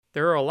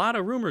There are a lot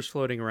of rumors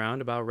floating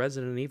around about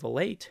Resident Evil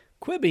 8.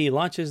 Quibi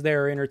launches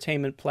their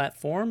entertainment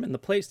platform, and the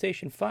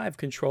PlayStation 5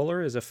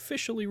 controller is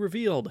officially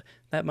revealed.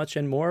 That much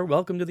and more.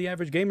 Welcome to the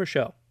Average Gamer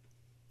Show.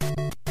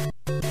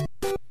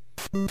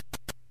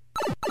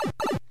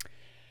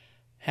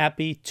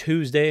 Happy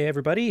Tuesday,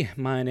 everybody.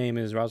 My name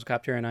is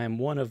Razzlecopter, and I am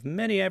one of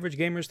many average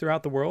gamers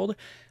throughout the world.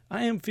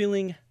 I am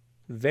feeling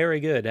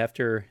very good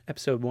after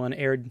episode 1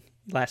 aired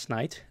last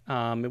night.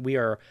 We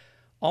are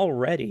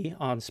already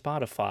on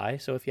Spotify,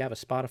 so if you have a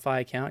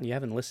Spotify account and you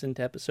haven't listened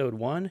to episode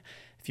 1,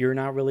 if you're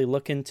not really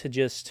looking to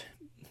just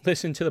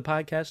listen to the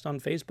podcast on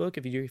Facebook,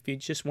 if you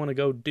just want to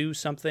go do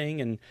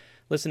something and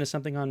listen to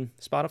something on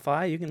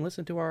Spotify, you can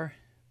listen to our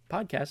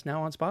podcast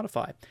now on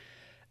Spotify.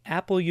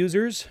 Apple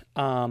users,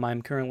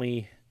 I'm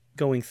currently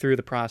going through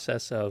the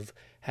process of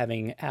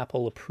having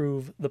Apple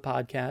approve the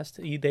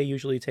podcast. They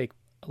usually take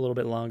a little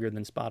bit longer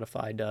than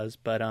Spotify does,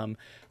 but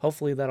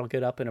hopefully that'll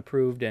get up and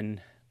approved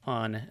and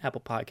on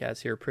Apple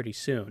Podcasts here pretty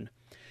soon.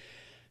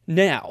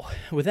 Now,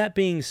 with that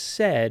being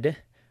said,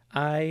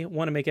 I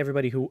want to make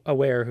everybody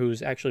aware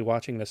who's actually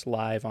watching this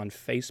live on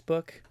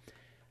Facebook,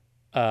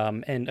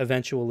 and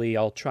eventually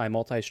I'll try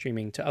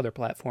multi-streaming to other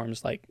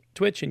platforms like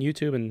Twitch and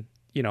YouTube and,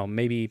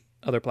 maybe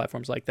other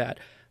platforms like that.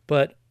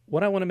 But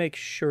what I want to make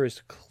sure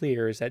is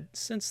clear is that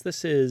since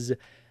this is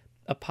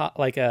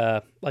like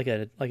a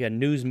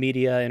news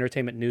media,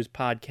 entertainment news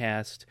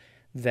podcast,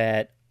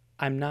 that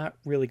I'm not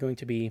really going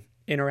to be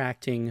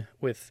interacting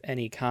with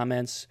any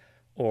comments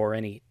or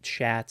any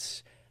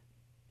chats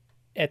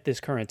at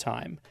this current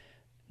time.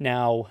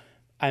 Now,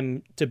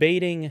 I'm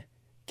debating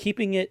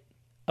keeping it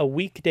a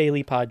week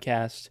daily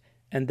podcast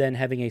and then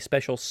having a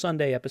special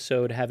Sunday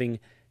episode, having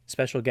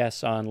special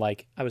guests on,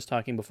 like I was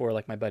talking before,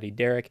 like my buddy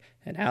Derek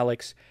and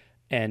Alex,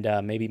 and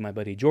maybe my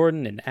buddy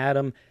Jordan and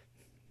Adam.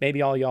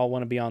 Maybe all y'all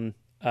want to be on,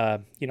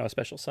 a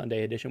special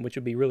Sunday edition, which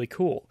would be really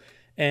cool.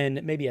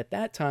 And maybe at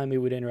that time we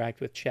would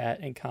interact with chat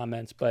and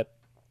comments, but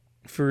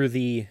for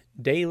the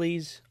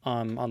dailies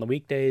on the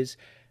weekdays,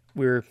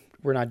 we're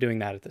not doing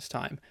that at this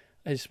time.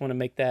 I just want to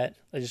make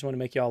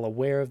y'all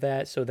aware of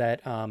that so that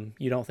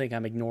you don't think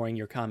I'm ignoring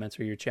your comments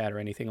or your chat or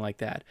anything like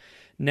that.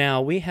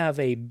 Now, we have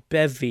a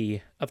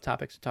bevy of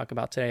topics to talk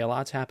about today. A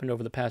lot's happened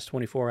over the past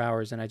 24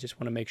 hours, and I just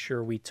want to make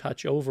sure we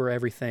touch over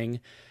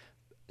everything.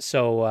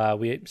 So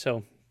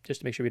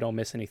just to make sure we don't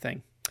miss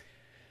anything.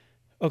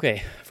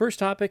 Okay, first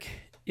topic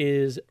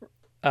is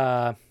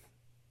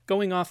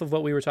going off of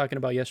what we were talking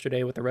about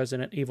yesterday with the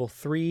Resident Evil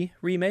 3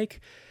 remake.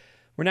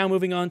 We're now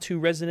moving on to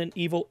Resident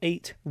Evil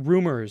 8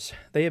 rumors.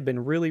 They have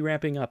been really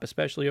ramping up,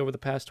 especially over the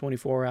past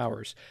 24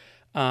 hours.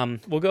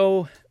 We'll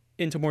go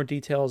into more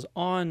details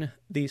on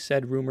these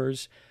said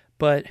rumors,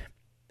 but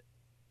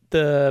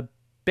the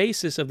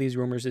basis of these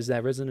rumors is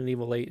that Resident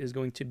Evil 8 is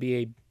going to be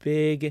a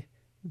big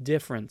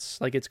difference.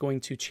 Like, it's going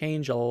to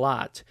change a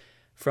lot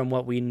from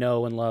what we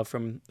know and love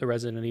from the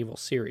Resident Evil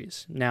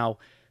series. Now,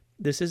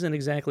 this isn't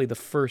exactly the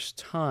first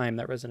time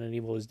that Resident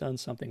Evil has done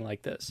something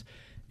like this.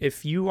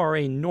 If you are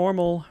a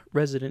normal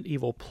Resident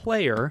Evil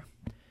player,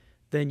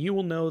 then you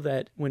will know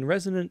that when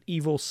Resident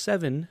Evil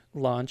 7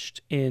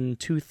 launched in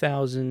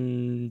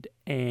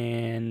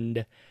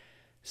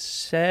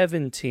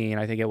 2017,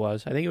 I think it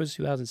was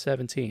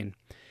 2017,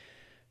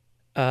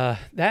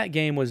 that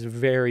game was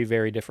very,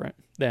 very different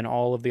than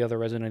all of the other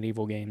Resident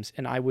Evil games.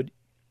 And I would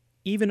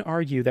even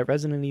argue that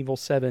Resident Evil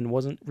 7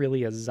 wasn't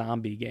really a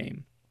zombie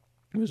game.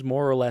 It was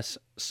more or less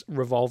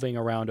revolving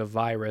around a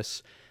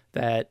virus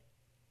that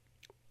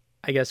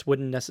I guess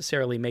wouldn't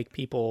necessarily make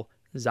people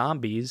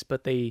zombies,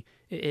 but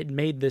it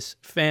made this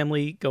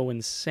family go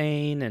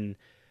insane and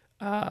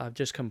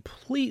just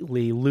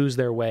completely lose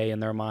their way in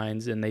their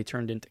minds, and they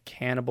turned into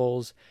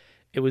cannibals.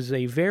 It was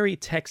a very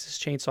Texas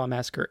Chainsaw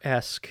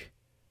Massacre-esque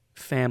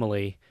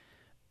family,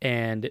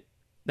 and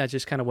that's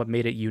just kind of what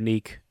made it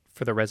unique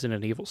for the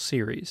Resident Evil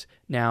series.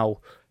 Now,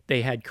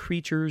 they had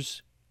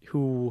creatures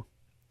who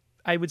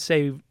I would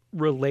say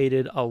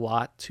related a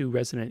lot to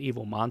Resident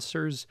Evil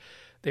monsters.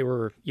 They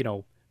were,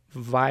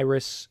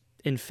 virus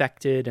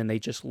infected, and they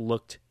just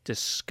looked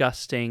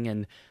disgusting,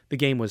 and the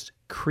game was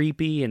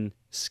creepy and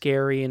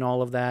scary and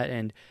all of that,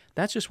 and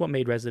that's just what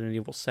made Resident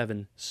Evil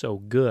 7 so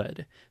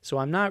good. So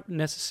I'm not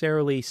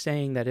necessarily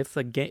saying that if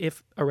a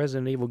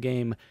Resident Evil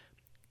game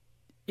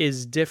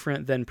is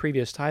different than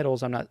previous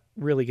titles, I'm not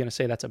really going to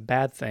say that's a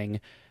bad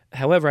thing.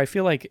 However, I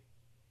feel like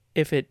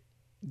if it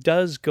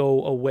does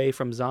go away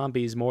from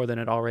zombies more than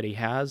it already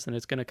has, then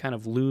it's going to kind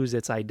of lose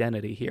its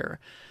identity here.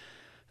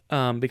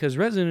 Because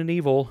Resident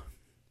Evil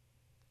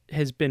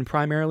has been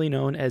primarily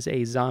known as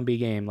a zombie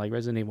game, like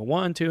Resident Evil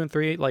 1, 2, and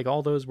 3, like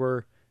all those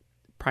were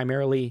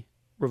primarily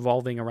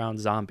revolving around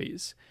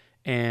zombies.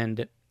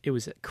 And it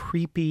was a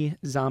creepy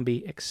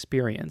zombie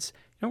experience.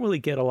 You don't really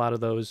get a lot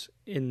of those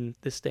in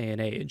this day and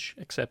age,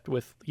 except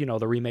with,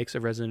 the remakes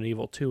of Resident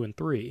Evil 2 and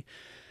 3.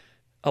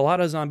 A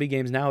lot of zombie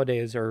games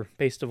nowadays are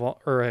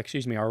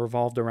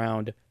revolved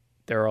around,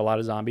 there are a lot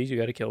of zombies, you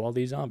got to kill all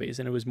these zombies,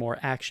 and it was more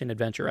action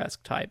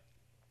adventure-esque type.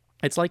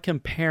 It's like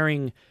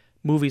comparing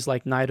movies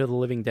like Night of the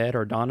Living Dead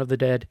or Dawn of the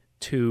Dead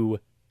to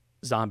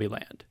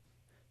Zombieland.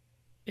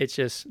 It's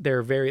just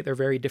they're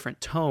very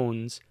different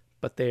tones,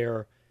 but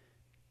they're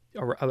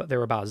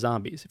about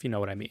zombies, if you know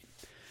what I mean.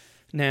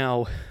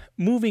 Now,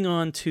 moving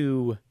on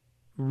to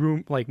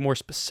more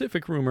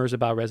specific rumors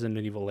about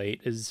Resident Evil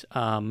 8 is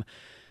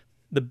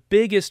the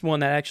biggest one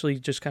that actually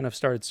just kind of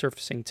started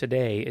surfacing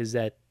today is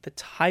that the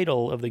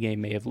title of the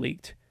game may have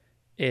leaked.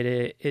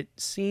 It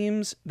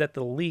seems that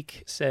the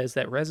leak says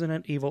that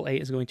Resident Evil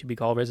 8 is going to be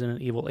called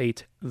Resident Evil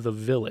 8 The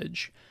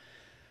Village.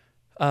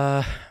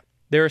 There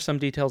are some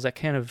details that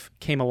kind of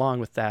came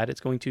along with that. It's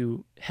going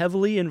to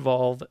heavily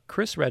involve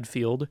Chris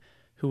Redfield,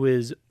 who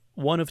is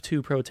one of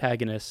two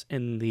protagonists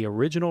in the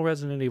original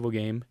Resident Evil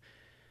game,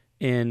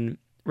 in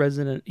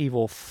Resident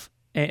Evil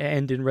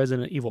and in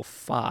Resident Evil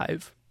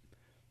 5.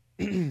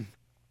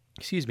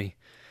 Excuse me.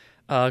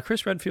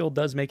 Chris Redfield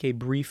does make a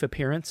brief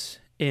appearance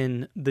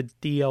in the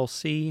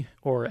DLC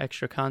or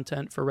extra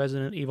content for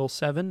Resident Evil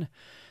 7,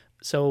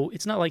 so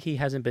it's not like he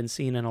hasn't been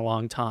seen in a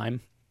long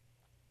time.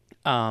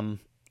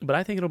 But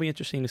I think it'll be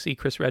interesting to see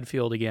Chris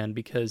Redfield again,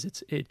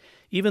 because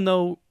even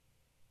though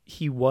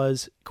he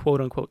was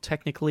quote unquote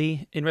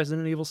technically in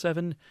Resident Evil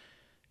 7,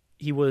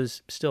 he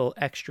was still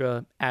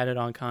extra added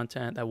on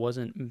content that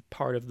wasn't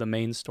part of the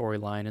main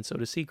storyline. And so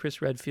to see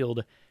Chris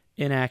Redfield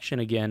in action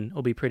again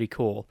will be pretty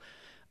cool.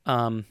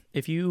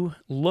 If you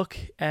look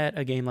at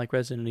a game like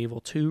Resident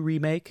Evil 2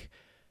 Remake,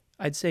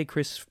 I'd say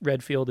Chris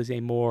Redfield is a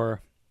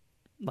more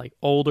like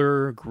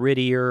older,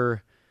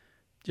 grittier,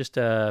 just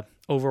a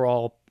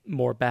overall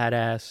more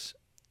badass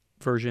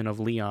version of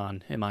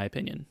Leon, in my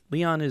opinion.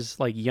 Leon is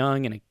like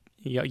young and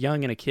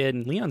a kid,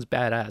 and Leon's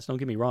badass, don't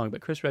get me wrong,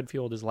 but Chris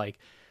Redfield is like,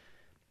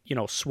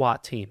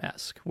 SWAT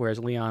team-esque, whereas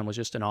Leon was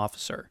just an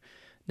officer.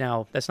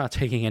 Now, that's not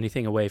taking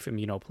anything away from,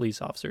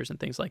 police officers and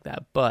things like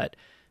that, but,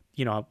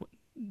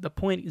 the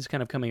point is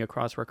kind of coming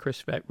across where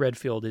Chris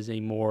Redfield is a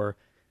more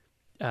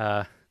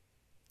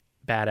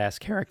badass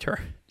character.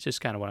 It's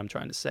just kind of what I'm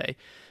trying to say.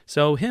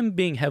 So him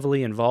being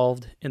heavily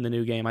involved in the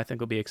new game, I think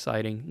will be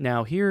exciting.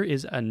 Now, here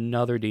is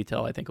another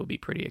detail I think will be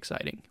pretty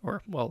exciting,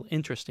 or, well,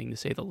 interesting to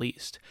say the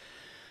least.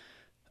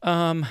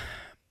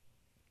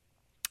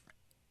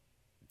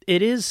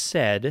 It is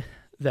said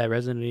that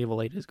Resident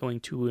Evil 8 is going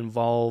to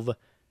involve,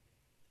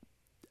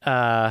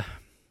 I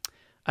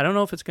don't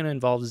know if it's going to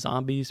involve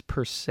zombies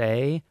per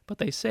se, but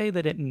they say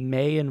that it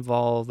may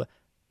involve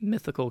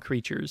mythical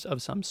creatures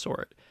of some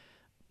sort.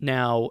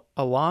 Now,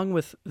 along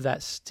with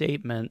that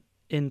statement,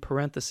 in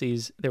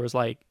parentheses, there was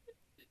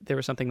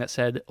something that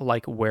said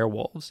like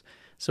werewolves.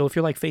 So if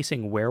you're like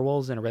facing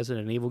werewolves in a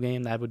Resident Evil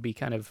game, that would be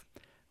kind of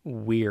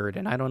weird,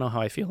 and I don't know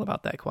how I feel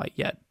about that quite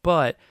yet.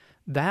 But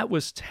that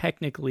was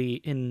technically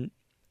in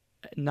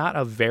not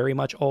a very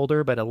much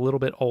older, but a little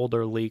bit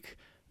older leak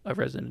of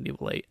Resident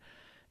Evil 8.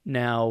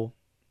 Now,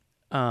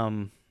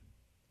 in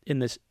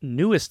this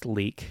newest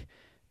leak,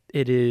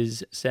 it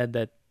is said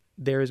that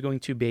there is going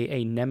to be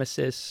a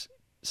Nemesis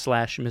 /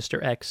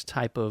 Mr. X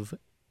type of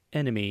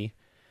enemy,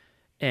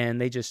 and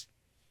they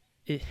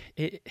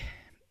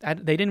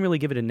didn't really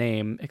give it a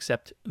name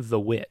except the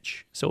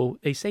witch. So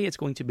they say it's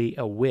going to be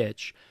a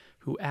witch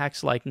who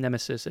acts like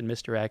Nemesis and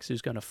Mr. X,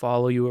 who's going to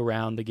follow you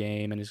around the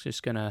game and is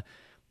just going to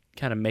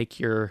kind of make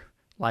your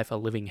life a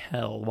living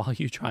hell while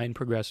you try and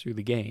progress through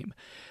the game.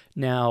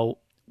 Now,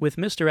 with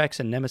Mr. X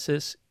and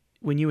Nemesis,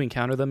 when you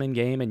encounter them in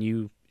game and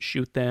you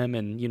shoot them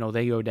and,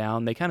 they go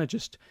down, they kind of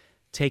just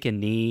take a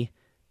knee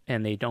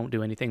and they don't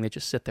do anything. They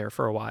just sit there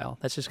for a while.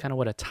 That's just kind of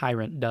what a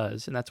tyrant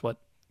does, and that's what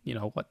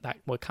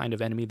kind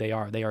of enemy they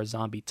are. They are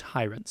zombie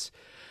tyrants.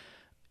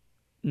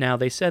 Now,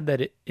 they said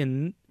that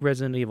in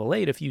Resident Evil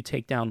 8, if you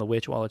take down the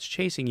witch while it's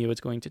chasing you,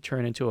 it's going to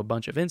turn into a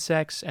bunch of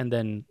insects and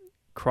then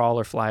crawl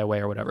or fly away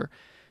or whatever.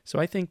 So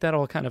I think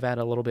that'll kind of add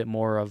a little bit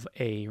more of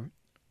a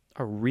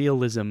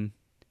realism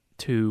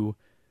to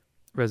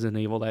Resident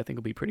Evil that I think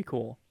will be pretty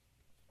cool.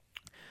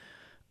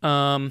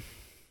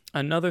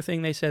 Another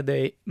thing they said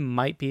they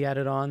might be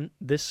added on,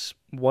 this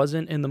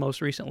wasn't in the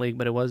most recent leak,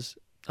 but it was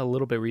a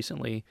little bit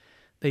recently.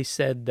 They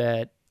said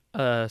that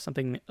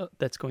something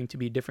that's going to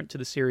be different to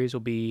the series will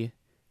be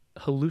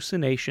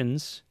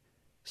hallucinations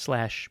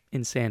 /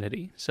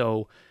 insanity.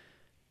 So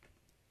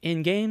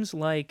in games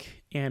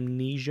like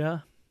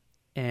Amnesia,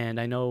 and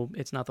I know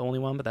it's not the only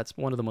one, but that's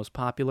one of the most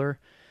popular.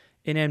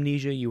 In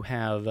Amnesia, you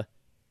have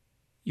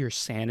your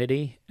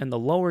sanity, and the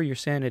lower your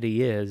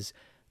sanity is,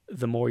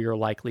 the more you're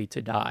likely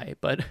to die.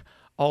 But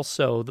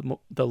also,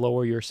 the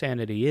lower your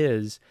sanity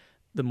is,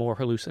 the more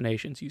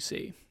hallucinations you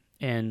see.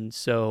 And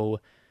so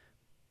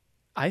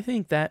I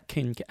think that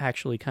can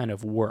actually kind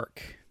of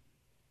work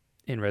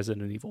in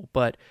Resident Evil.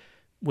 But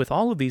with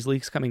all of these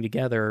leaks coming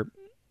together,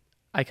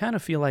 I kind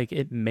of feel like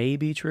it may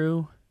be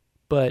true.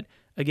 But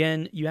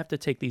again, you have to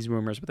take these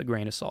rumors with a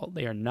grain of salt.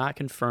 They are not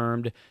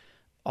confirmed.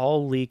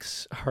 All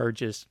leaks are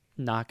just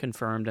not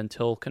confirmed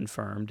until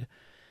confirmed.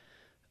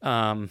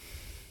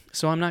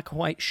 So I'm not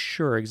quite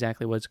sure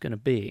exactly what it's going to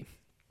be.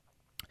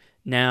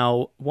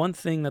 Now, one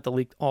thing that the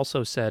leak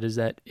also said is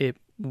that it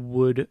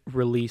would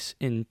release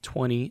in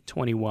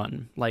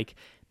 2021.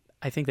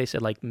 I think they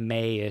said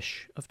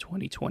May-ish of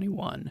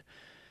 2021.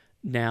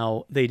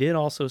 Now, they did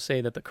also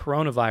say that the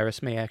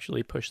coronavirus may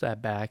actually push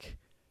that back,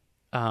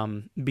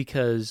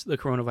 because the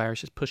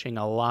coronavirus is pushing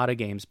a lot of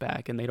games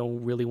back, and they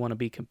don't really want to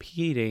be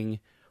competing.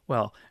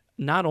 Well,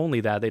 not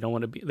only that, they don't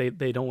want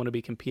to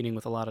be competing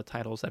with a lot of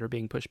titles that are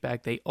being pushed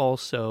back. They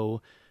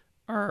also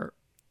are,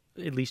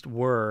 at least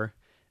were,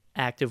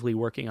 actively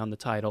working on the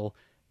title,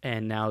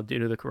 and now due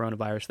to the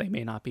coronavirus, they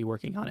may not be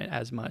working on it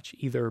as much,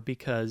 either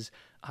because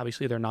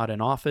obviously they're not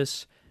in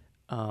office,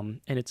 and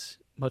it's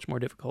much more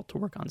difficult to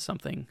work on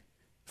something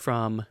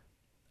from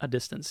a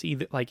distance,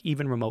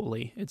 even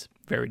remotely. It's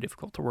very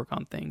difficult to work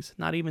on things,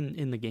 not even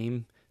in the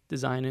game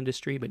design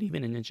industry, but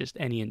even in just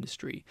any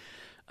industry.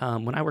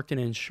 When I worked in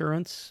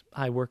insurance,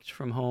 I worked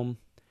from home,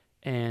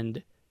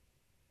 and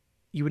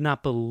you would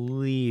not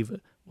believe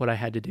what I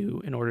had to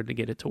do in order to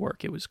get it to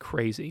work. It was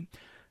crazy.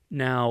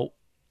 Now,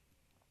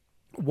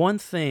 one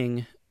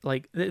thing,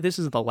 this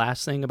is the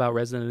last thing about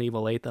Resident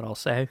Evil 8 that I'll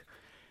say,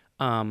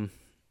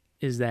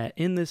 is that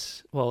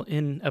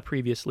in a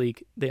previous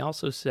leak, they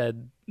also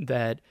said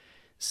that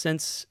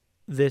since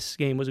this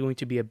game was going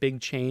to be a big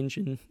change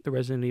in the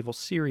Resident Evil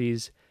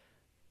series,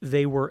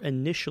 they were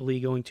initially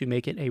going to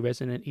make it a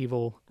Resident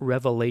Evil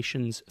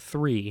Revelations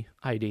 3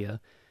 idea.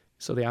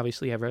 So they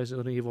obviously have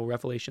Resident Evil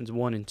Revelations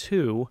 1 and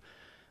 2,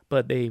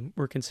 but they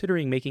were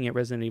considering making it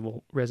Resident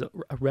Evil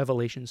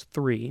Revelations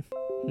 3.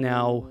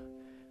 Now,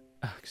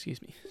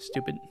 excuse me,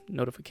 stupid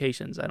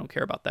notifications. I don't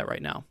care about that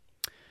right now.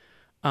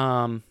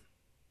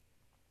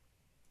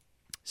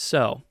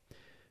 So,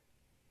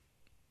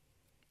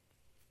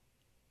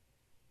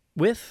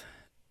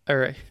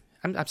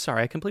 I'm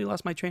sorry, I completely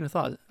lost my train of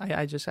thought. I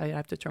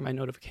have to turn my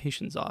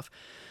notifications off.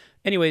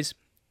 Anyways,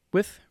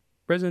 with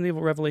Resident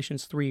Evil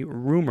Revelations 3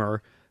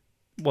 rumor,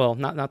 well,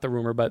 not the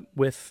rumor, but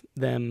with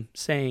them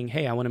saying,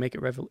 hey, I want to make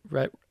it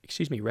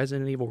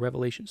Resident Evil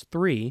Revelations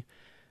 3,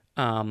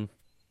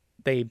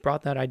 they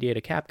brought that idea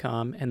to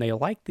Capcom, and they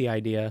liked the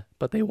idea,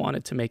 but they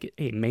wanted to make it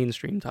a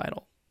mainstream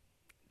title.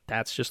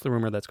 That's just the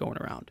rumor that's going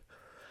around.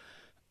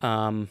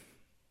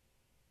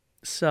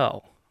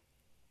 So,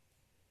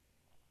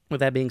 with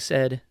that being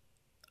said,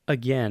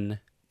 again,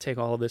 take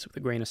all of this with a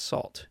grain of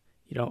salt.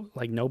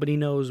 Nobody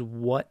knows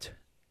what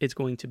it's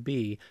going to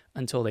be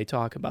until they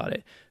talk about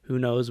it. Who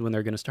knows when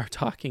they're going to start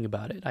talking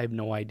about it? I have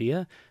no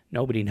idea.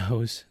 Nobody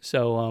knows.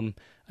 So,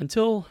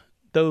 until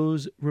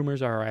those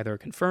rumors are either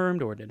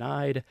confirmed or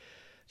denied,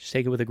 just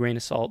take it with a grain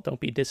of salt. Don't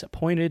be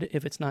disappointed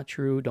if it's not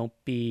true. Don't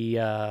be,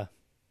 don't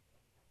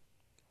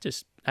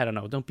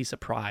be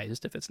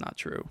surprised if it's not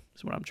true,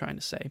 is what I'm trying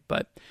to say.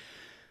 But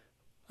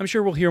I'm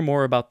sure we'll hear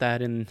more about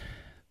that in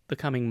the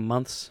coming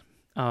months.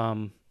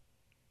 They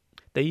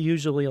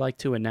usually like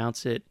to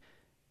announce it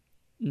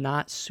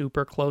not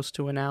super close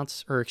to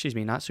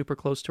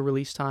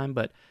release time,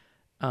 but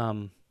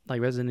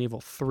like Resident Evil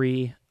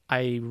 3,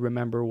 I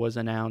remember was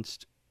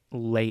announced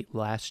late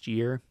last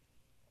year,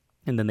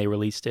 and then they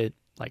released it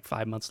like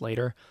 5 months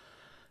later.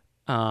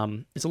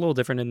 It's a little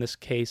different in this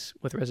case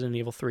with Resident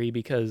Evil 3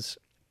 because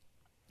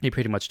they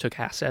pretty much took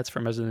assets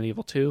from Resident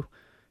Evil 2,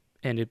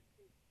 and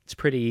it's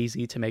pretty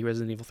easy to make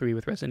Resident Evil 3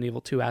 with Resident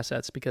Evil 2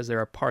 assets because there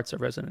are parts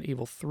of Resident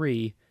Evil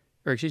 2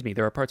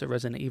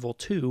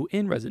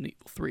 in Resident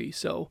Evil 3,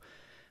 so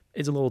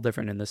it's a little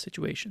different in this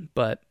situation.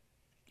 But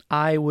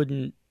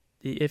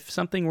if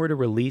something were to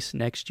release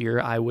next year,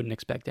 I wouldn't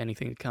expect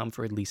anything to come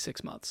for at least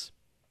 6 months,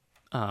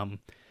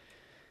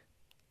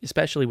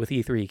 especially with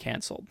E3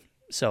 canceled.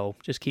 So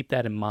just keep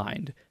that in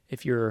mind.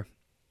 If you're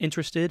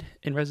interested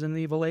in Resident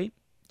Evil 8,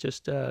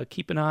 just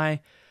keep an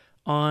eye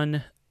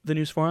on the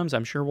news forums.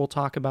 I'm sure we'll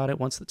talk about it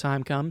once the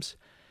time comes.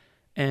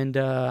 And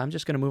I'm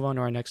just going to move on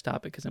to our next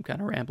topic because I'm kind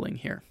of rambling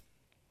here.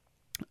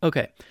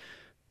 Okay.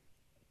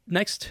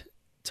 Next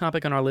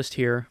topic on our list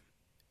here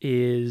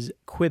is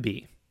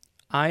Quibi.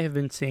 I have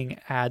been seeing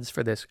ads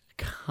for this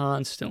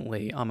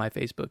constantly on my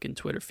Facebook and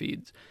Twitter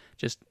feeds,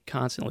 just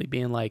constantly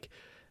being like,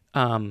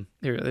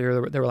 they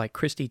were like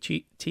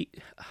Christy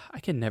I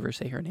can never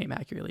say her name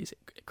accurately. Is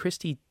it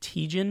Christy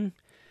Teigen?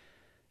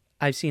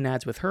 I've seen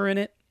ads with her in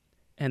it,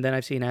 and then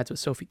I've seen ads with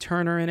Sophie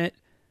Turner in it,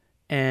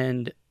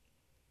 and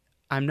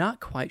I'm not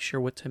quite sure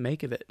what to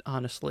make of it,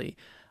 honestly.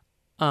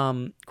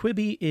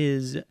 Quibi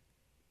is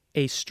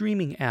a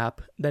streaming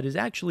app that is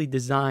actually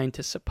designed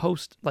to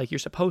you're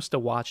supposed to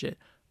watch it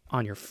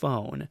on your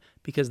phone,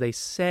 because they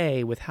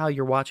say with how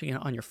you're watching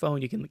it on your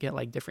phone, you can get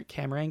like different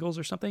camera angles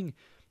or something.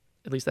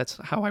 At least that's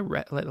how I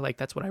read,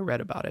 that's what I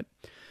read about it.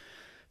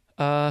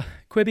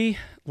 Quibi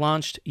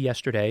launched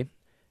yesterday.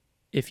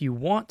 If you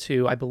want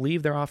to, I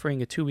believe they're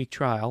offering a 2-week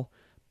trial.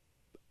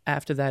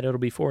 After that, it'll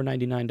be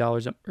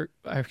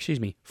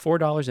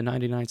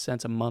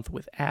 $4.99 a month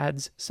with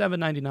ads,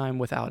 $7.99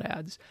 without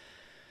ads.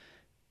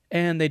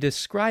 And they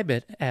describe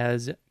it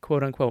as,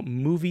 quote unquote,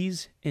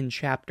 movies in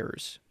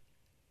chapters.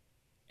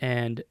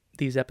 And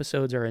these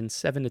episodes are in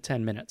 7 to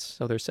 10 minutes.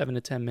 So they're 7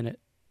 to 10 minute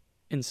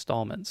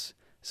installments.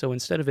 So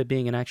instead of it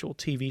being an actual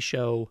TV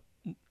show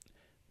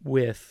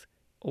with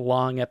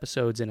long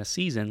episodes in a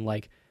season,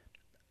 like,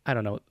 I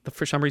don't know,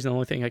 for some reason the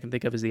only thing I can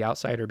think of is The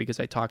Outsider,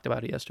 because I talked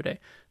about it yesterday.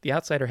 The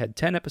Outsider had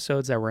 10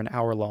 episodes that were an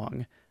hour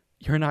long,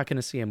 you're not going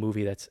to see a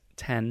movie that's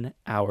 10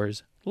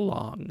 hours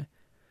long.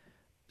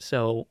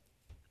 So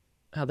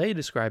how they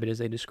describe it is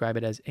they describe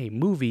it as a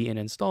movie in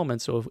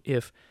installments. So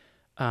if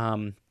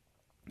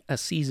a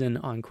season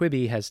on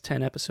Quibi has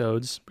 10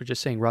 episodes, we're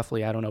just saying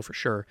roughly, I don't know for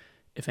sure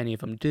if any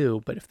of them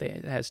do, but if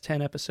it has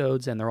 10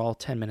 episodes and they're all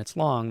 10 minutes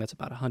long, that's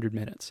about 100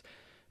 minutes.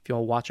 If you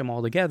all watch them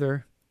all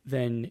together,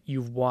 then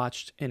you've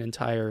watched an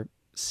entire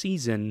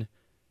season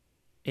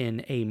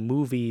in a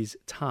movie's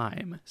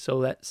time.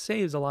 So that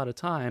saves a lot of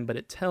time, but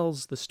it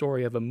tells the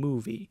story of a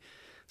movie.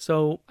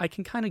 So I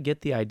can kind of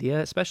get the idea,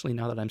 especially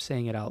now that I'm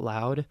saying it out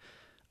loud.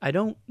 I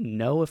don't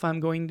know if I'm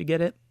going to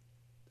get it.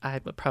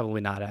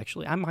 Probably not,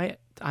 actually. I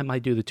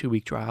might do the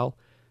 2-week trial,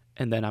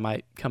 and then I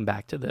might come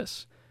back to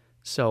this.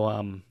 So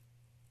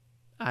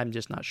I'm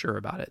just not sure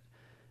about it.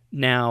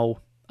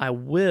 Now, I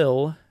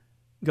will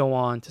go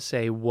on to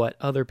say what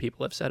other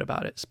people have said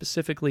about it,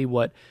 specifically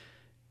what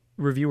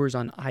reviewers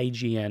on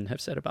IGN have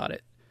said about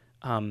it.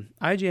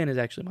 IGN is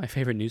actually my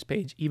favorite news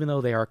page, even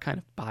though they are kind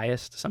of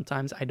biased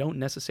sometimes. I don't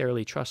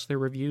necessarily trust their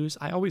reviews.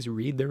 I always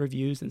read their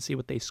reviews and see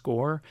what they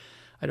score.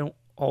 I don't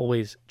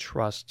always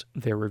trust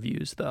their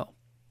reviews, though.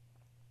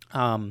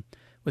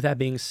 With that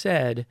being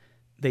said,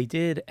 they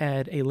did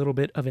add a little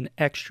bit of an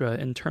extra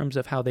in terms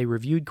of how they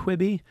reviewed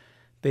Quibi.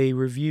 They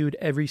reviewed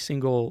every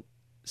single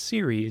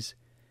series,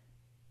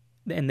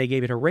 and they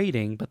gave it a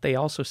rating, but they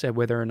also said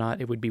whether or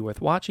not it would be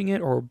worth watching it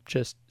or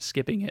just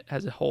skipping it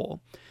as a whole.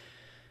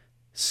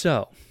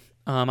 So,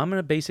 I'm going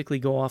to basically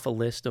go off a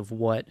list of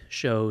what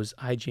shows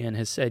IGN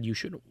has said you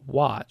should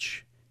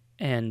watch,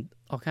 and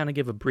I'll kind of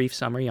give a brief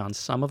summary on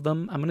some of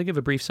them. I'm going to give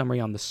a brief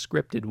summary on the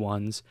scripted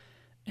ones,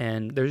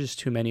 and there's just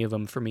too many of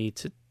them for me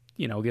to,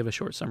 give a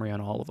short summary on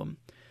all of them.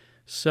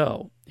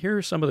 So, here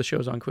are some of the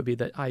shows on Quibi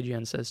that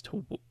IGN says that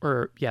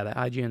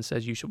IGN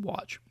says you should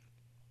watch.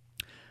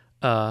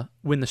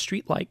 When the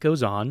Streetlight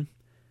Goes On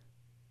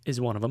is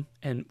one of them,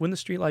 and When the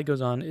Streetlight Goes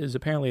On is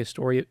apparently a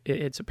story.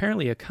 It's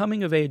apparently a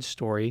coming-of-age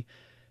story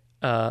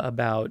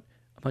about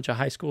a bunch of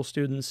high school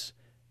students,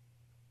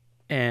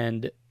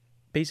 and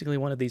basically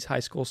one of these high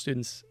school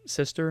students'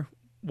 sister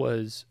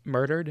was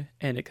murdered,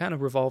 and it kind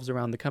of revolves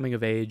around the coming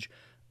of age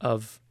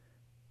of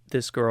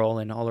this girl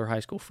and all her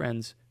high school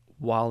friends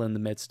while in the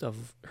midst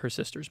of her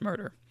sister's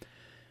murder.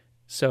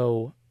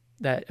 So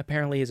that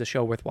apparently is a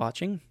show worth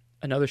watching.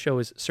 Another show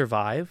is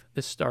Survive.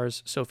 This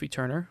stars Sophie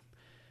Turner.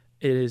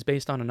 It is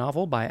based on a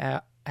novel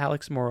by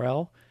Alex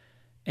Morel,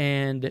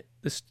 and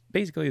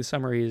basically the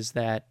summary is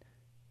that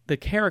the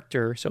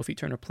character Sophie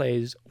Turner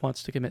plays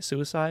wants to commit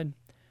suicide,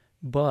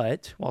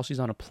 but while she's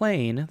on a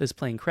plane, this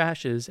plane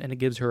crashes, and it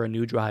gives her a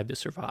new drive to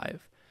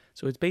survive.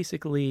 So it's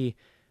basically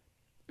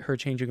her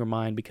changing her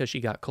mind because she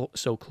got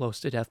so close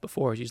to death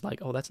before. She's like,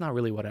 oh, that's not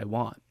really what I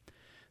want.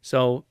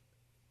 So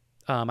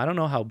I don't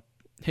know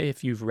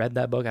if you've read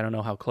that book, I don't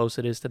know how close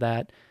it is to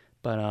that,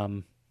 but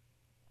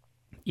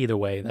either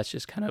way, that's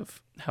just kind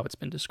of how it's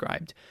been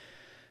described.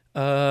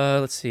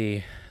 Let's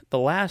see. The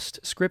last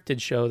scripted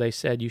show they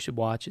said you should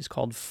watch is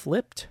called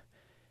Flipped.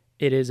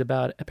 It is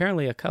about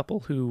apparently a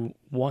couple who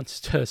wants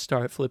to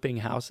start flipping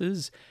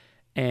houses,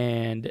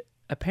 and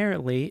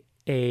apparently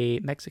a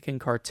Mexican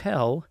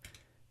cartel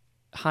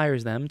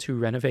hires them to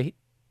renovate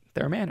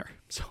their manor.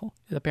 So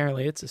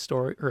apparently it's a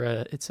story, or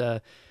it's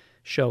a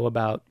show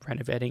about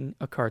renovating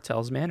a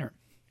cartel's manor.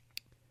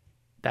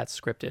 That's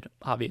scripted,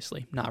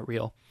 obviously, not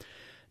real.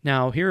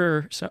 Now,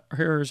 here's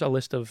a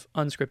list of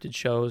unscripted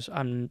shows.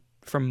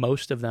 For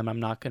most of them, I'm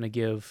not going to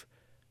give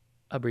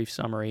a brief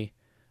summary.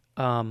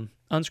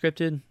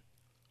 Unscripted,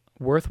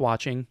 worth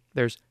watching.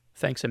 There's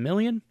Thanks a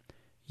Million,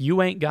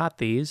 You Ain't Got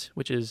These,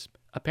 which is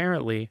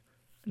apparently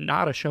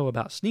not a show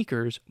about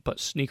sneakers, but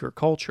sneaker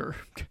culture.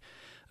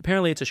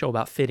 Apparently it's a show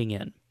about fitting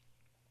in.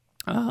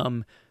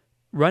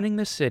 Running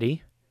the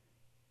City.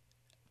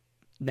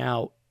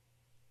 Now,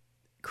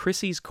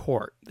 Chrissy's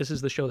Court. This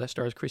is the show that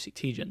stars Chrissy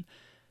Teigen.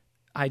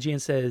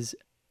 IGN says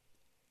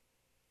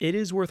it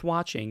is worth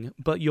watching,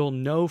 but you'll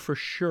know for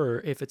sure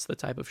if it's the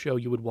type of show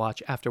you would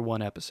watch after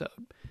one episode.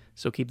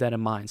 So keep that in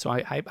mind. So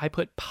I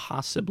put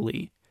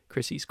possibly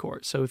Chrissy's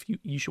Court. So if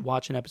you should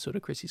watch an episode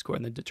of Chrissy's Court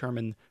and then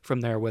determine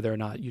from there whether or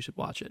not you should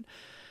watch it.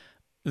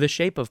 The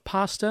Shape of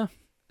Pasta,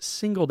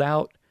 Singled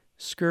Out,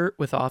 Skirt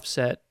with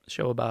Offset,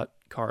 show about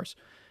cars.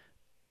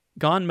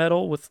 Gone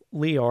Metal with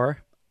Lior,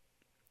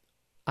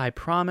 I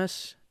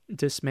Promise,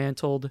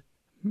 Dismantled,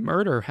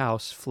 Murder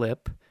House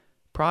Flip,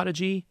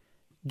 Prodigy,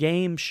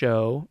 Game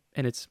Show,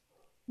 and it's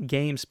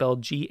game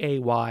spelled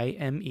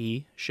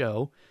Gayme,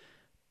 show,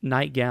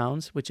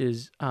 Nightgowns, which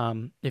is,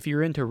 if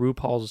you're into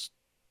RuPaul's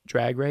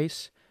Drag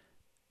Race,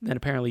 then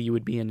apparently you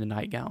would be into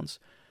Nightgowns.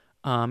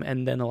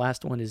 And then the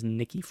last one is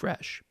Nikki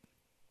Fresh.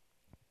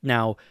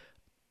 Now,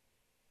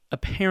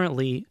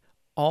 apparently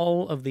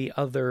all of the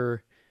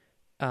other,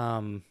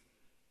 all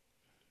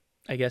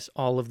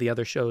of the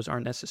other shows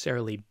aren't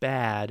necessarily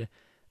bad,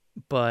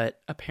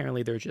 but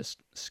apparently they're just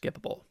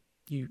skippable.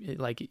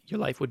 Your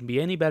life wouldn't be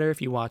any better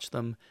if you watched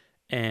them,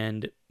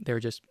 and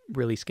they're just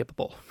really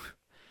skippable.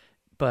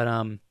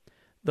 But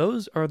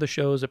those are the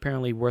shows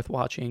apparently worth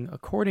watching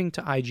according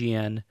to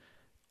IGN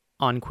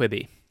on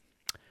Quibi.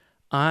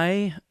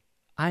 I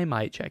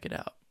might check it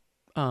out.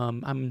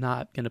 I'm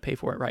not going to pay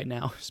for it right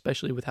now,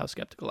 especially with how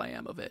skeptical I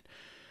am of it.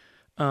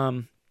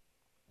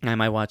 I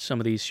might watch some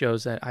of these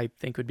shows that I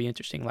think would be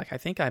interesting. Like I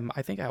think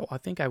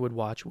I would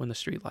watch When the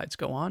Streetlights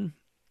Go On.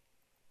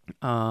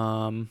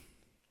 I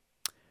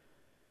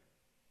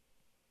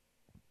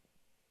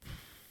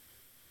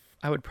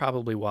would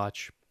probably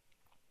watch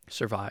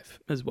Survive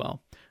as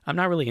well. I'm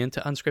not really into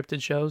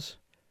unscripted shows,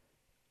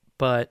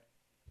 but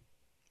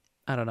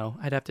I don't know.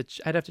 I'd have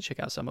to check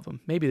out some of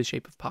them. Maybe The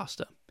Shape of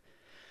Pasta.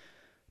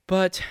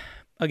 But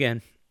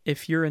again,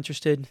 if you're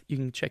interested, you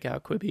can check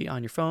out Quibi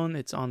on your phone.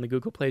 It's on the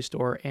Google Play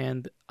Store,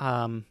 and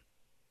I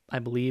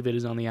believe it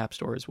is on the App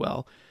Store as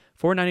well.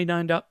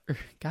 $4.99.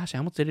 Gosh, I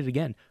almost did it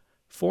again.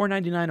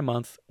 $4.99 a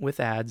month with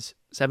ads.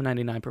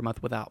 $7.99 per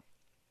month without.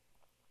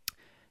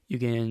 You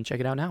can check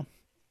it out now.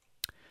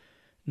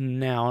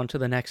 Now on to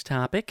the next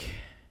topic.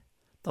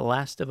 The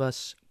Last of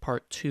Us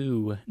Part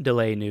 2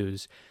 delay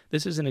news.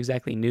 This isn't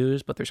exactly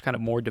news, but there's kind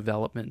of more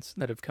developments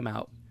that have come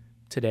out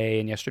today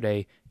and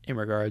yesterday in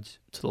regards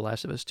to The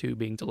Last of Us 2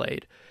 being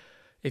delayed.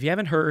 If you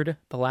haven't heard,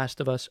 The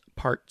Last of Us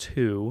Part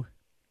 2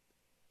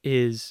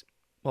 has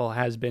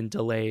been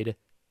delayed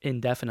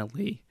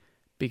indefinitely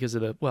because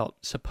of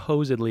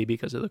supposedly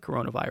because of the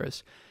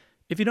coronavirus.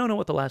 If you don't know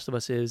what The Last of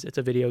Us is, it's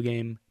a video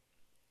game.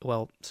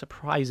 Well,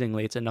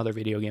 surprisingly, it's another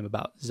video game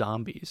about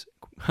zombies.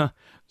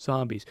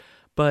 Zombies.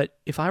 But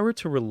if I were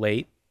to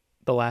relate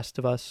The Last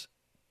of Us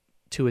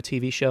to a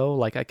TV show,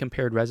 like I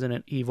compared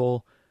Resident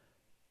Evil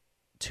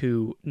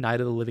to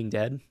Night of the Living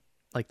Dead,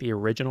 like the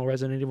original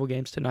Resident Evil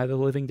games to Night of the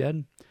Living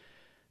Dead,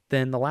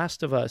 then The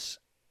Last of Us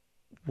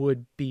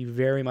would be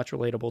very much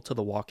relatable to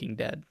The Walking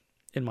Dead,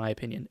 in my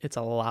opinion. It's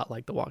a lot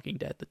like The Walking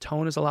Dead. The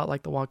tone is a lot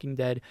like The Walking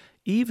Dead.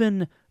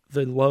 Even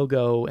the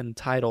logo and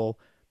title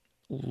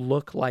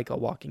look like a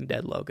Walking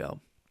Dead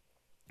logo.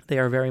 They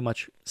are very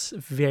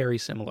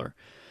similar.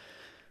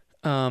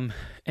 And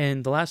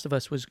The Last of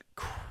Us was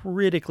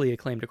critically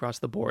acclaimed across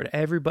the board.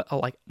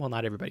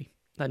 Not everybody.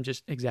 I'm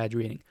just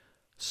exaggerating.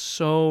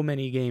 So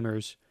many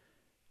gamers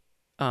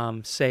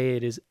say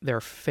it is their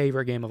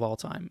favorite game of all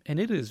time, and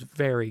it is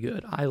very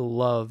good. I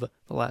love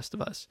The Last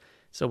of Us.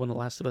 So when The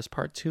Last of Us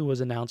Part 2 was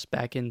announced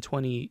back in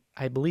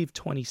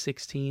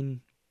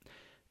 2016,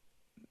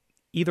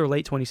 either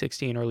late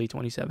 2016 or early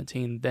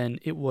 2017, then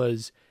it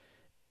was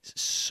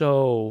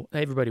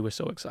everybody was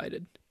so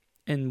excited.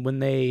 And when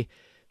they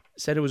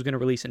said it was going to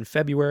release in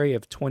February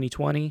of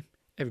 2020,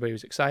 everybody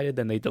was excited.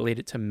 Then they delayed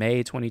it to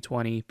May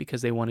 2020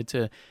 because they wanted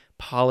to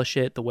polish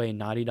it the way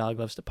Naughty Dog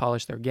loves to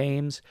polish their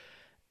games.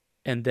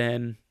 And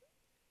then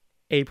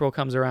April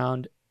comes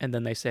around, and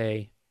then they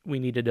say, we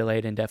need to delay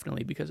it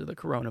indefinitely because of the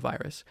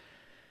coronavirus.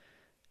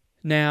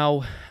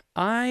 Now,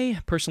 I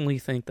personally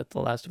think that The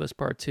Last of Us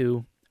Part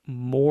 2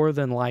 more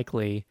than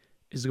likely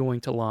is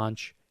going to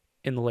launch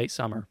in the late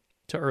summer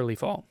to early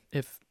fall,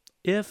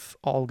 if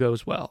all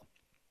goes well.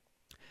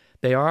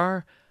 They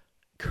are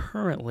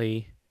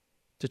currently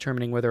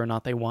determining whether or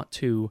not they want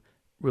to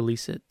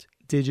release it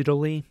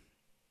digitally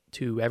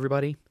to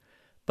everybody,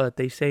 but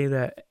they say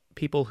that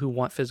people who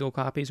want physical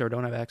copies or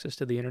don't have access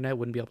to the internet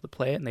wouldn't be able to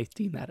play it, and they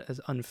deem that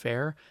as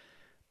unfair.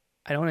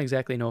 I don't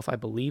exactly know if I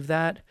believe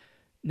that.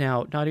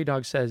 Now, Naughty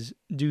Dog says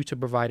due to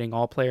providing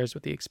all players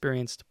with the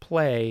experience to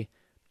play,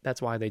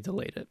 that's why they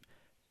delayed it.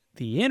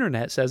 The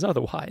internet says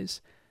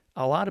otherwise.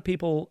 A lot of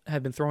people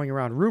have been throwing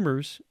around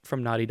rumors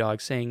from Naughty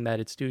Dog saying that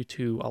it's due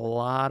to a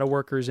lot of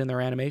workers in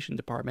their animation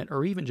department,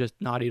 or even just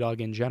Naughty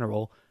Dog in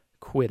general,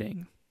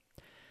 quitting.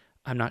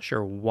 I'm not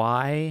sure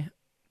why.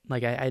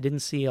 I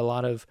didn't see a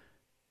lot of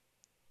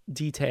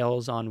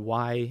details on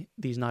why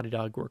these Naughty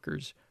Dog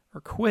workers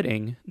are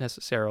quitting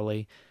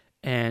necessarily,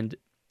 and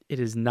it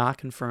is not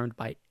confirmed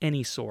by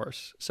any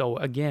source. So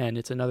again,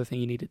 it's another thing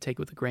you need to take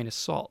with a grain of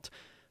salt.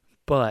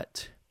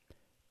 But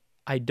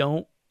I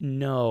don't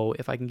know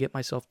if I can get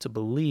myself to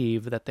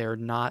believe that they're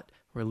not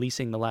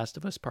releasing The Last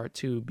of Us Part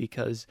 2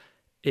 because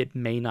it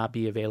may not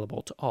be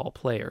available to all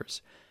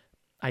players.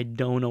 I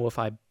don't know if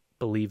I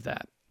believe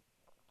that.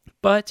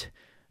 But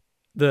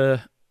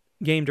the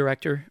game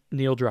director,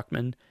 Neil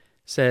Druckmann,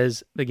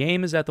 says the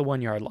game is at the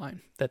 1 yard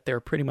line, that they're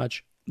pretty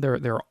much,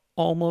 they're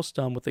almost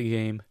done with the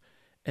game,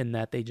 and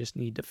that they just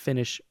need to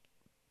finish,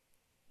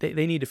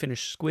 they need to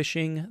finish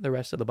squishing the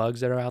rest of the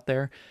bugs that are out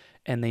there,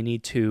 and they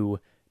need to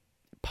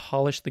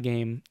polish the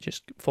game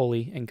just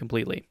fully and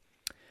completely.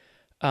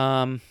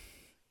 And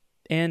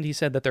he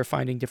said that they're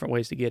finding different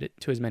ways to get it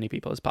to as many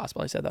people as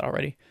possible. I said that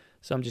already,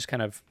 so I'm just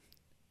kind of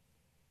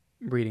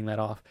reading that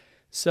off.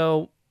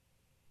 So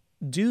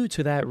due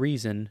to that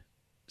reason,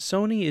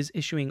 Sony is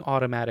issuing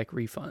automatic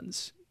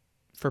refunds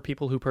for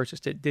people who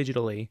purchased it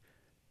digitally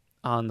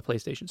on the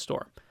PlayStation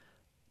Store.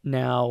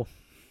 Now,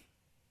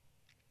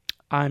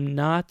 I'm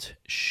not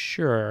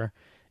sure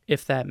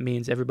if that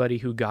means everybody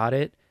who got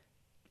it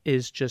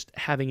is just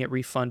having it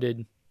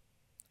refunded,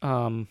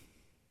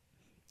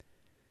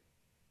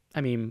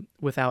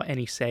 without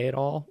any say at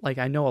all.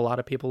 I know a lot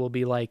of people will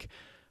be like,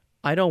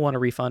 I don't want a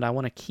refund. I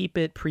want to keep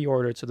it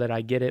pre-ordered so that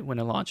I get it when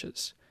it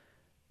launches.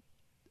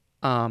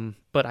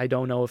 But I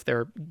don't know if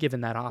they're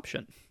given that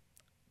option,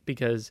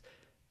 because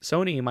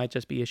Sony might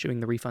just be issuing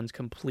the refunds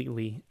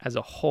completely as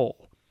a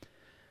whole.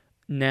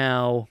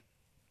 Now,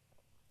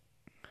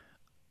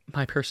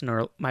 my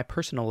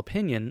personal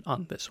opinion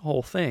on this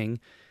whole thing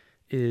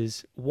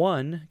is,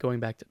 one, going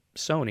back to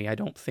Sony, I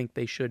don't think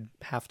they should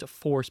have to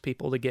force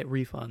people to get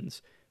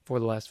refunds for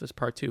The Last of Us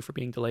Part 2 for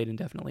being delayed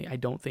indefinitely. I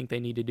don't think they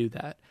need to do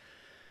that.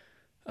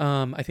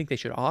 I think they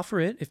should offer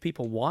it if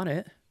people want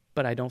it,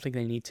 but I don't think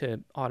they need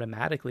to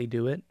automatically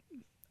do it.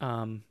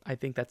 I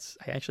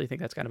actually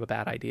think that's kind of a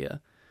bad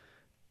idea.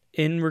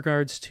 In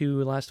regards to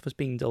The Last of Us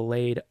being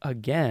delayed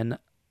again,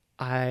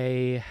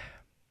 I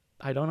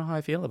don't know how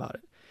I feel about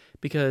it.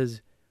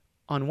 Because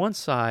on one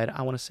side,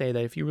 I want to say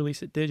that if you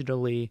release it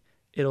digitally,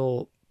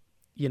 it'll,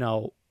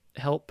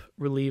 help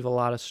relieve a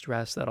lot of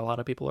stress that a lot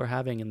of people are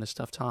having in this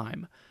tough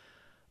time.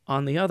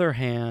 On the other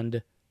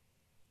hand,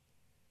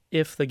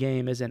 if the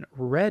game isn't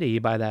ready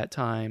by that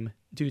time,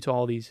 due to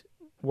all these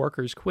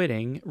workers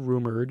quitting,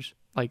 rumored,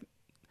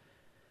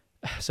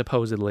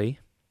 supposedly,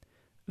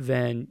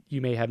 then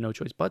you may have no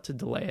choice but to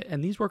delay it.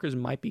 And these workers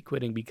might be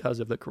quitting because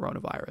of the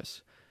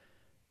coronavirus.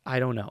 I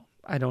don't know.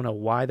 I don't know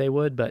why they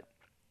would, but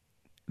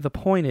the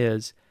point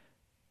is,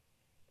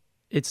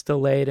 it's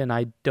delayed, and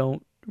I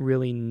don't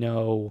really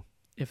know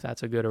if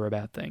that's a good or a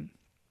bad thing.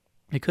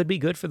 It could be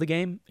good for the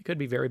game. It could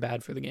be very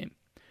bad for the game.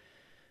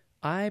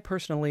 I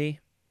personally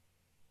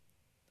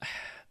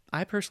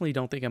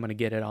don't think I'm going to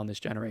get it on this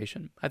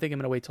generation. I think I'm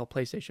going to wait till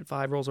PlayStation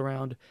 5 rolls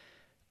around.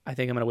 I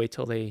think I'm going to wait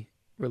till they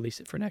release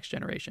it for next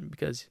generation,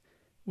 because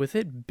with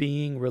it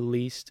being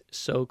released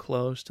so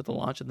close to the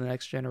launch of the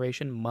next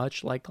generation,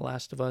 much like The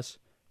Last of Us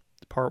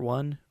Part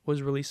 1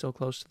 was released so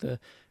close to the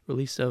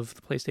release of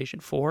the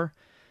PlayStation 4,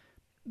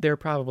 they're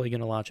probably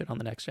going to launch it on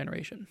the next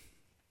generation.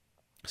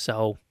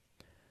 So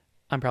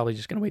I'm probably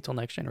just going to wait till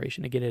next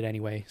generation to get it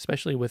anyway,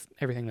 especially with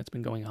everything that's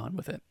been going on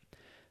with it.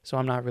 So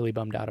I'm not really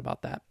bummed out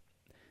about that.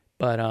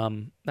 But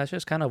that's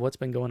just kind of what's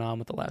been going on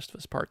with The Last of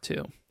Us Part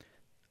 2.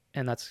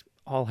 And that's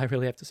all I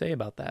really have to say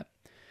about that.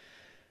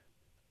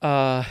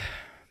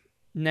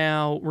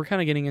 Now, we're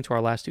kind of getting into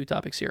our last two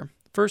topics here.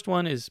 First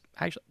one is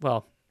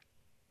actually,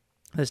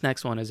 this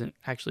next one isn't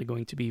actually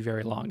going to be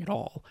very long at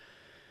all.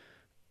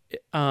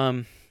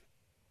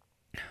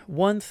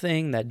 One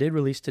thing that did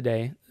release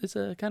today is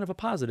a kind of a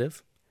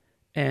positive,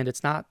 and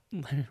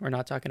we're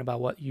not talking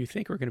about what you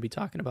think we're going to be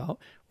talking about.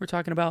 We're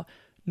talking about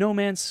No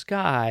Man's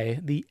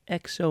Sky, the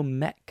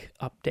Exomech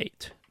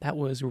update that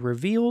was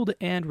revealed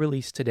and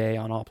released today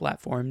on all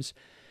platforms.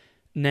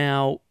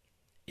 Now,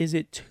 is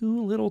it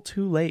too little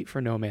too late for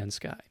No Man's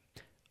Sky?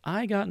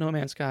 I got No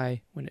Man's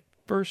Sky when it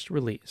first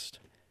released,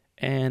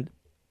 and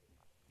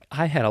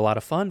I had a lot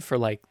of fun for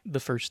the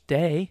first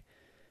day,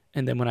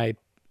 and then when I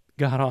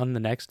got on the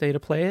next day to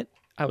play it,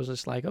 I was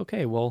just like,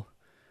 okay, well,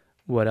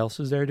 what else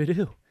is there to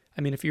do?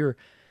 I mean, if you're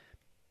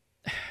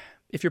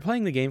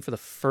playing the game for the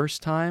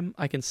first time,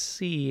 I can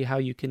see how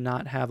you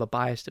cannot have a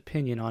biased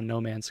opinion on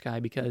No Man's Sky,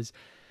 because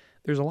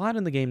there's a lot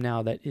in the game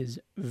now that is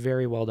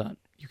very well done.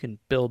 You can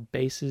build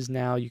bases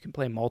now, you can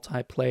play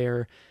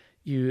multiplayer,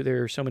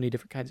 there are so many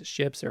different kinds of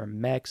ships, there are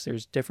mechs,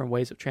 there's different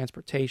ways of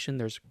transportation,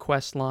 there's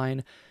quest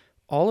line.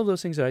 All of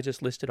those things that I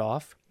just listed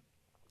off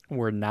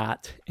were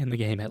not in the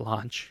game at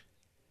launch.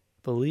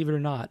 Believe it or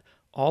not,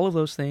 all of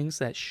those things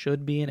that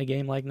should be in a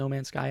game like No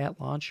Man's Sky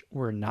at launch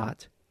were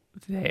not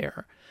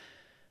there.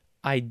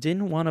 I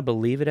didn't want to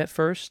believe it at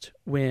first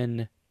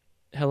when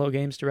Hello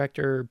Games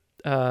director,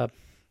 I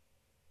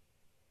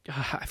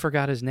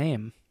forgot his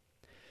name.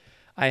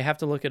 I have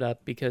to look it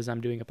up because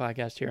I'm doing a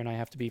podcast here and I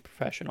have to be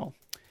professional.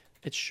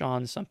 It's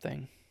Sean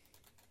something.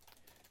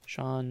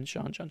 Sean,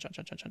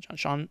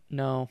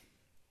 no.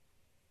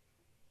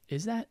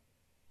 Is that?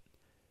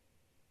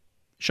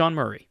 Sean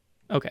Murray.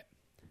 Okay.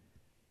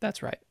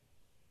 That's right.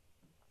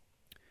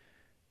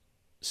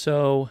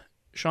 So,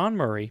 Sean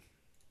Murray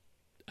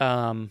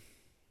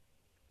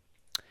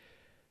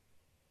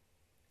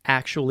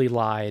actually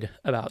lied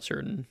about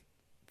certain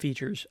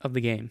features of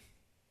the game.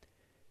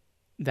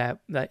 That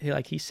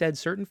he said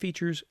certain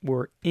features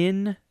were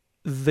in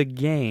the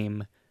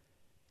game,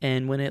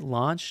 and when it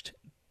launched,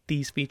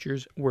 these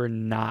features were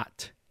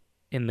not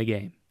in the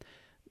game.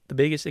 The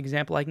biggest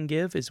example I can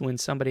give is when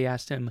somebody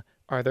asked him,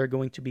 are there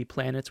going to be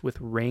planets with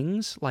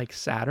rings like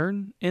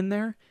Saturn in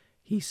there?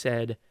 He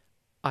said,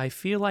 I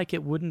feel like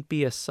it wouldn't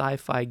be a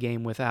sci-fi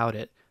game without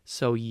it,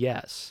 so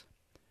yes.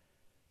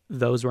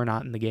 Those were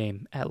not in the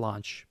game at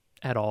launch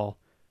at all.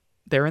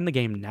 They're in the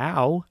game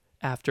now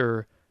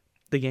after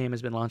the game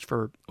has been launched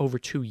for over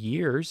 2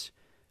 years,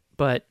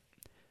 but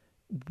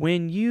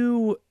when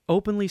you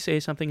openly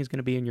say something is going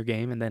to be in your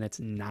game and then it's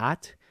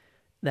not,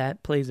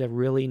 that plays a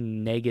really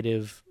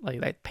negative,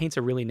 that paints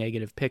a really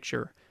negative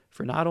picture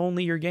for not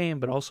only your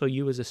game, but also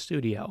you as a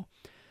studio.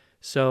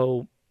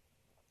 So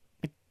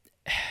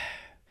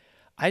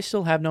I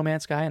still have No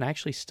Man's Sky, and I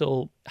actually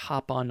still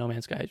hop on No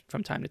Man's Sky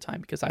from time to time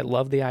because I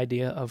love the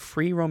idea of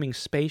free roaming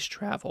space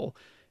travel.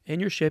 In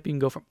your ship, you can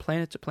go from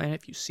planet to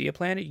planet. If you see a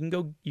planet, you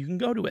can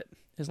go to it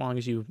as long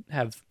as you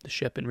have the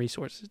ship and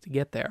resources to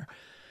get there.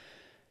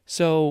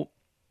 So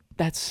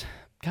that's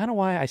kind of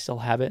why I still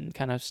have it, and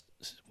kind of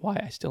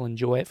why I still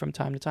enjoy it from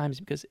time to time, is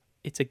because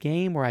it's a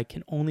game where I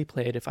can only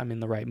play it if I'm in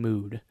the right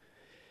mood.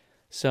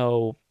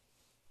 So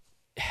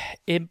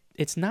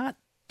it's not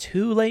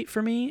too late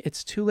for me.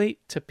 It's too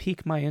late to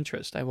pique my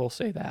interest. I will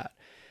say that.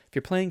 If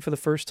you're playing for the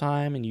first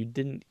time and you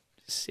didn't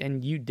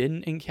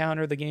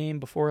encounter the game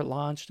before it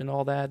launched and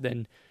all that,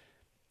 then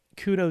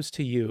kudos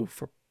to you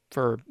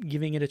for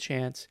giving it a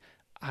chance.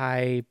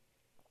 I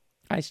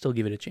still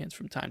give it a chance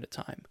from time to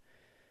time.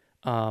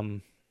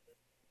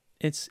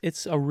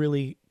 It's a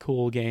really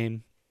cool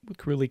game,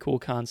 really cool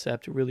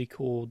concept, really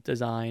cool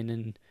design,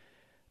 and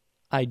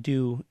I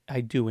do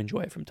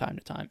enjoy it from time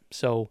to time.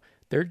 So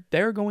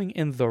they're going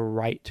in the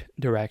right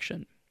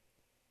direction.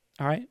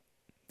 All right,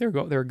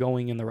 they're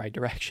going in the right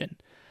direction.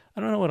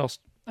 I don't know what else.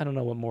 I don't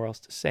know what more else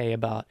to say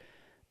about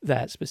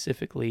that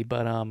specifically,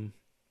 but I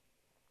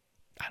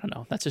don't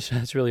know.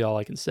 That's really all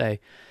I can say.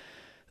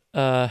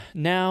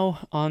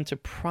 Now on to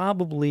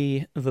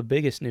probably the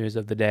biggest news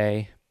of the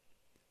day,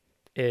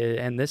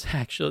 and this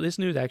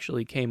news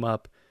actually came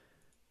up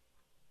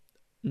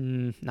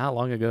not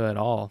long ago at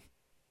all,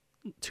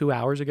 2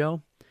 hours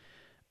ago.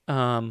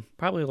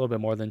 Probably a little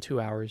bit more than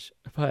 2 hours,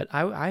 but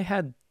I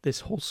had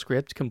this whole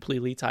script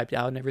completely typed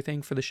out and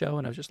everything for the show,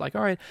 and I was just like,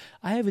 all right,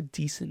 I have a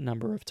decent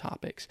number of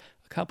topics.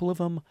 A couple of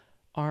them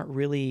aren't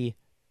really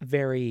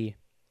very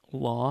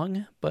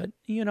long, but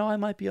I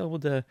might be able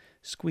to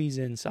squeeze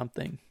in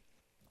something.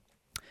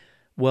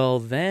 Well,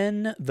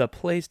 then the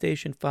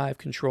PlayStation 5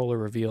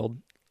 controller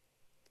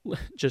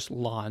just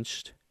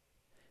launched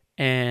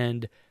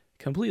and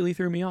completely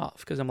threw me off,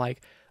 because I'm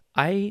like,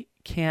 I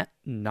can't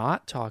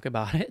not talk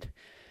about it.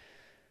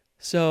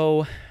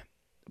 So,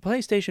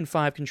 PlayStation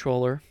 5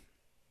 controller,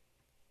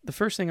 the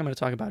first thing I'm going to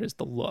talk about is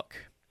the look.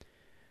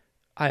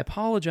 I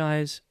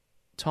apologize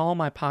to all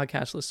my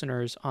podcast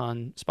listeners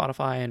on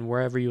Spotify and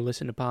wherever you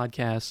listen to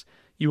podcasts.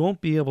 You won't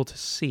be able to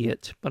see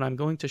it, but I'm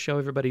going to show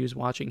everybody who's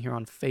watching here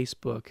on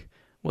Facebook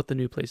what the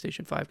new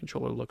PlayStation 5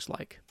 controller looks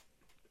like.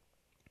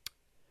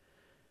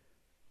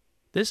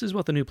 This is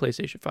what the new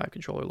PlayStation 5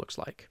 controller looks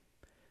like.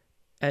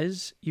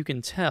 As you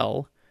can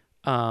tell,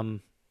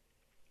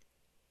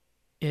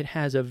 it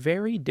has a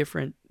very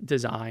different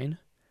design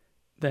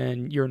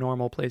than your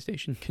normal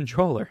PlayStation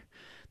controller.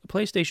 The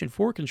PlayStation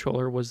 4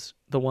 controller was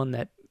the one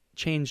that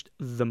changed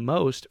the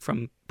most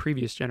from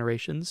previous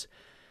generations,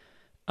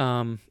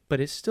 but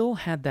it still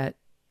had that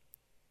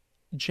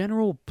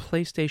general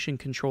PlayStation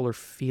controller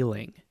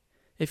feeling.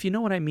 If you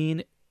know what I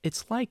mean,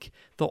 it's like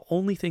the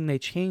only thing they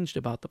changed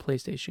about the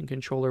PlayStation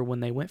controller when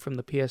they went from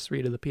the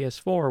PS3 to the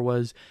PS4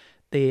 was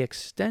they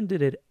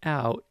extended it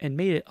out and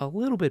made it a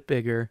little bit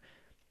bigger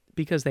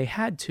because they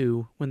had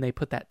to when they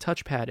put that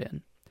touchpad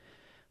in.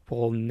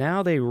 Well,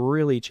 now they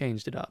really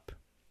changed it up.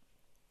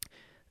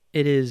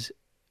 It is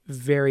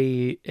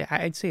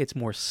I'd say it's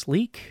more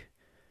sleek.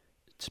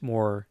 It's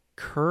more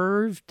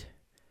curved.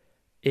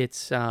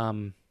 It's,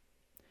 I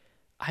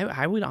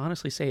would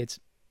honestly say it's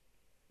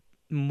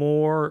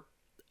more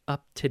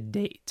up to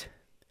date.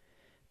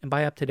 And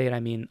by up to date, I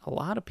mean a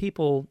lot of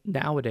people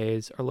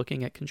nowadays are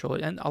looking at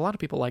controllers, and a lot of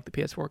people like the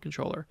PS4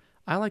 controller.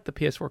 I like the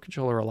PS4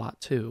 controller a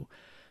lot too,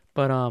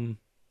 but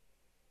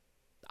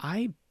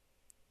I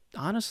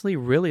honestly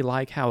really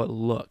like how it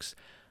looks.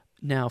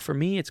 Now, for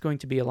me, it's going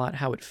to be a lot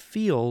how it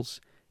feels,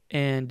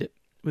 and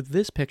with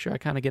this picture, I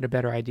kind of get a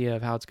better idea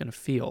of how it's going to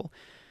feel.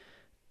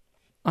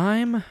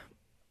 I'm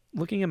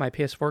looking at my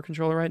PS4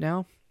 controller right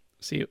now.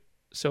 See,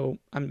 so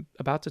I'm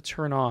about to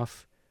turn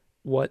off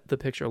what the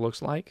picture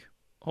looks like.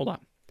 Hold on.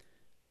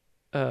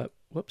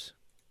 Whoops.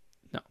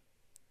 No.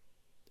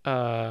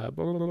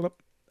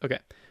 Okay.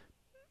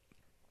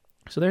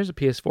 So there's a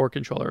PS4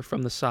 controller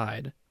from the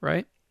side,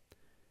 right?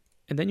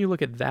 And then you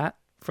look at that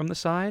from the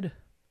side,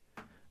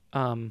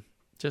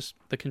 just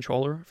the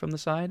controller from the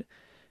side,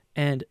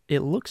 and it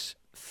looks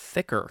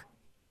thicker,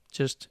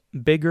 just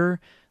bigger.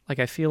 Like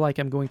I feel like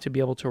I'm going to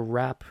be able to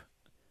wrap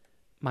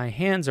my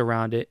hands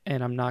around it,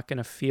 and I'm not going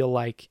to feel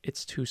like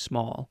it's too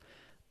small.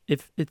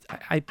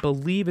 I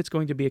believe it's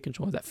going to be a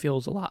controller that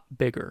feels a lot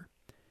bigger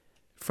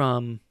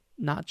from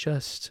not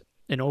just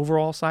an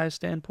overall size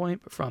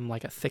standpoint, but from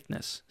like a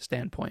thickness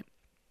standpoint.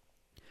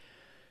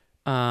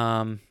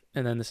 And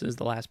then this is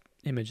the last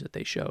image that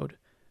they showed.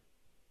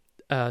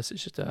 So it's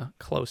just a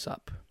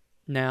close-up.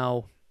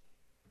 Now,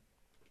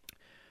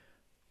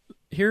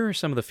 here are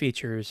some of the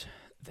features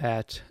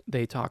that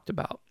they talked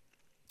about.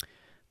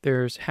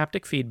 There's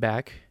haptic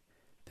feedback.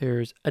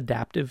 There's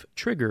adaptive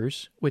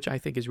triggers, which I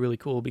think is really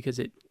cool because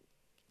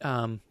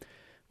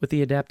with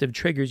the adaptive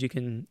triggers, you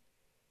can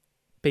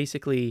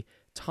basically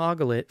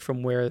toggle it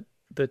from where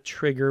the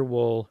trigger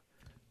will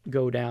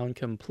go down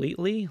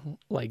completely,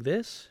 like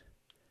this,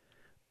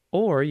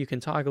 or you can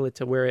toggle it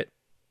to where it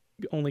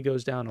only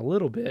goes down a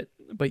little bit,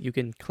 but you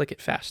can click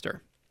it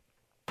faster.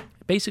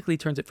 It basically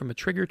turns it from a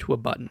trigger to a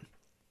button.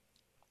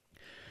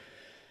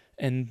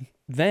 And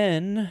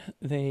then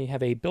they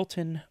have a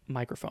built-in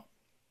microphone.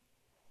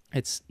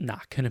 It's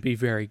not going to be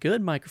very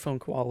good microphone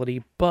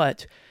quality,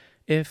 but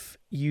if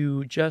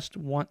you just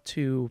want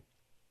to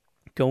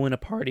go in a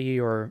party,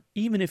 or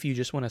even if you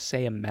just want to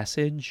say a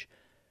message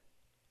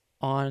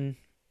on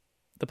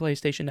the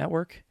PlayStation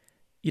Network,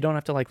 you don't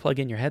have to like plug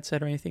in your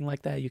headset or anything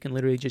like that. You can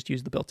literally just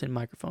use the built-in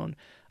microphone.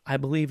 I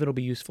believe it'll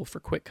be useful for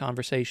quick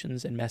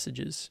conversations and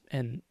messages,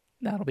 and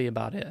that'll be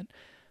about it.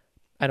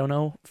 I don't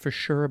know for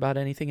sure about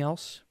anything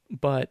else,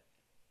 but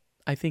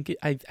I think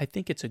I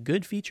think it's a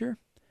good feature.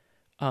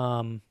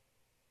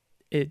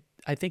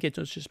 I think it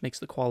just makes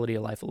the quality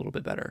of life a little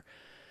bit better.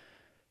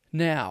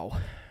 Now,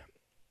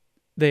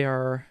 they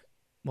are,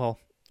 well,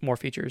 more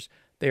features.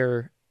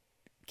 They're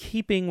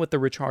keeping with the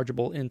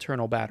rechargeable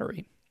internal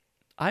battery.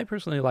 I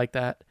personally like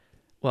that.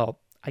 Well,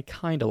 I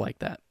kind of like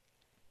that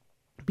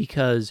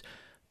because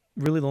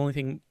really the only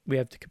thing we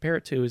have to compare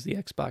it to is the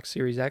Xbox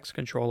Series X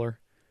controller,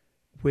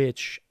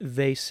 which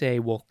they say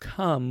will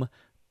come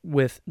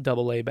with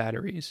AA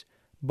batteries,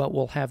 but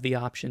will have the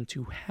option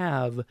to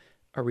have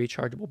a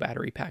rechargeable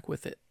battery pack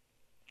with it.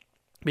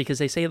 Because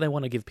they say they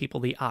want to give people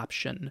the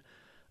option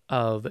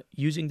of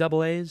using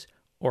AA's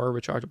or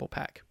a rechargeable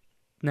pack.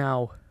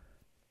 Now,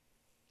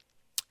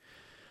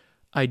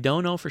 I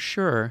don't know for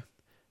sure,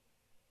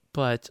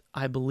 but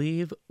I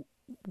believe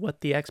what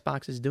the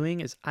Xbox is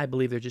doing is I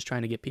believe they're just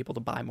trying to get people to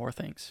buy more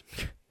things.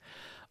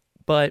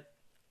 But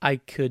I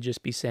could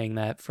just be saying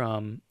that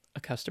from a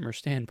customer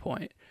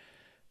standpoint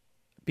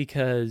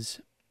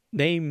because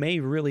they may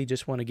really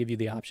just want to give you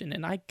the option.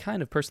 And I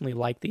kind of personally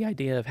like the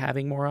idea of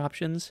having more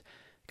options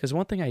because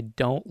one thing I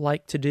don't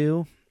like to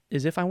do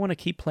is if I want to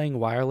keep playing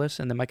wireless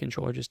and then my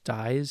controller just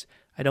dies,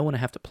 I don't want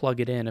to have to plug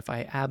it in if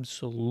I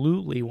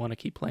absolutely want to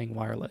keep playing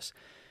wireless.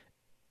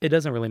 It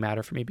doesn't really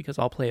matter for me because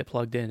I'll play it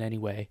plugged in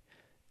anyway.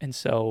 And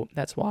so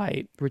that's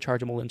why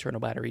rechargeable internal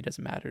battery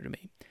doesn't matter to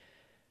me.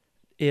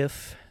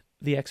 If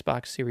the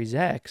Xbox Series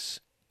X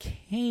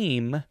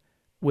came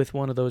with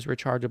one of those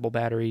rechargeable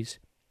batteries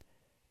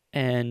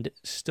and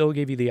still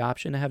gave you the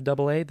option to have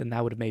AA, then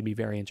that would have made me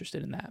very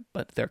interested in that.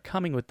 But they're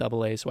coming with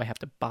AA, so I have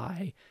to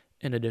buy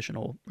an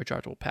additional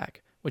rechargeable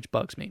pack, which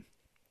bugs me.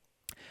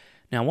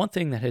 Now, one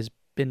thing that has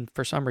been,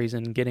 for some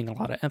reason, getting a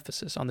lot of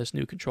emphasis on this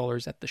new controller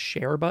is at the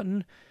share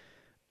button,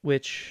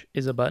 which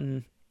is a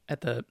button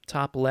at the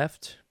top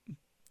left,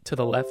 to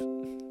the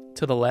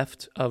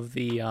left of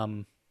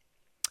the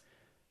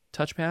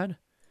touchpad.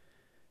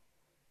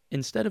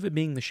 Instead of it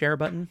being the share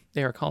button,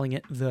 they are calling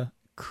it the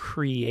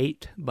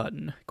create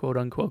button, quote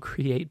unquote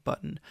create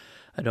button.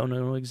 I don't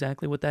know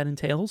exactly what that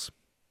entails,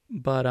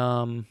 but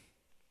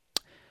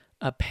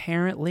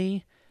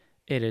apparently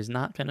it is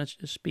not going to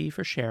just be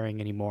for sharing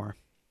anymore.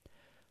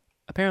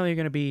 Apparently you're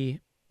going to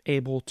be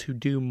able to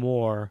do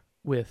more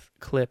with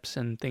clips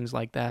and things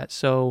like that.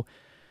 So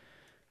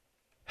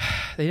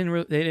they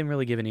didn't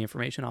really give any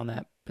information on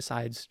that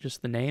besides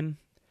just the name.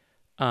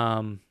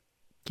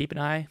 Keep an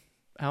eye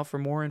out for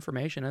more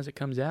information as it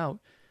comes out.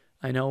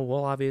 I know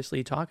we'll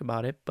obviously talk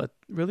about it, but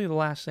really the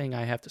last thing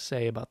I have to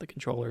say about the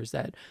controller is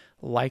that,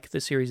 like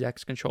the Series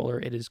X controller,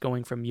 it is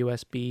going from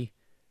USB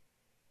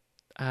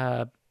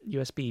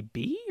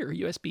B or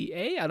USB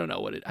A. I don't know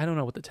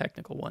what the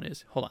technical one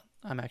is. Hold on,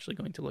 I'm actually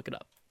going to look it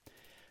up.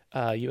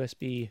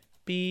 USB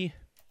B.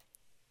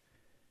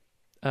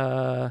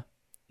 No,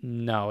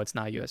 it's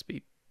not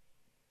USB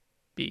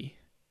B.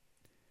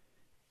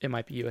 It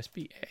might be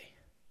USB A.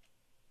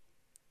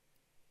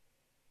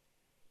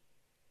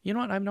 You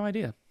know what? I have no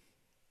idea.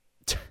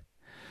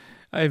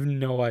 I have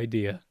no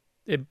idea.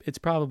 It's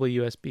probably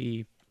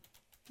USB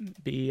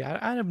B.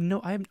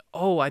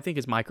 I think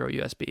it's micro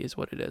USB is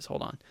what it is.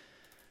 Hold on.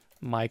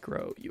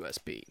 Micro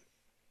USB.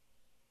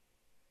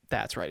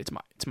 That's right.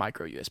 It's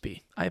micro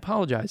USB. I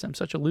apologize. I'm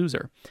such a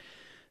loser.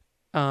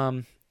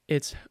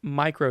 It's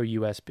micro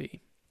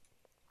USB.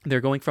 They're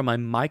going from a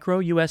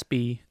micro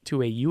USB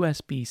to a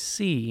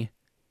USB-C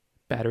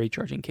battery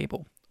charging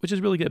cable, which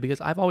is really good because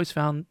I've always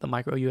found the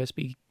micro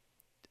USB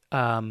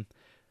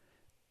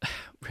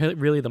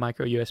really the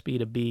micro USB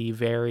to be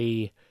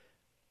very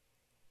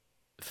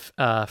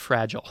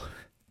fragile.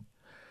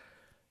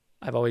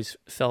 I've always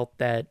felt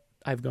that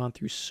I've gone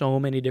through so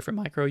many different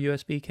micro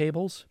USB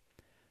cables,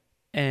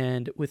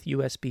 and with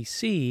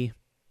USB-C,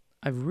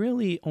 I've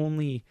really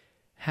only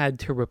had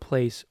to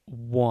replace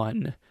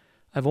one.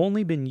 I've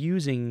only been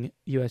using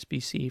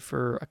USB-C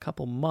for a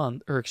couple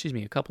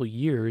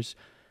years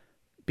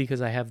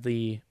because I have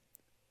the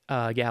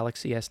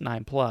Galaxy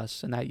S9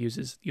 Plus, and that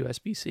uses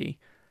USB-C.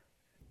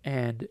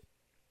 And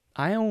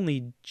I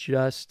only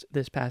just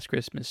this past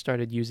Christmas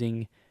started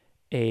using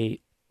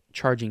a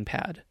charging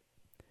pad.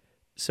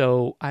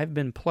 So I've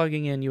been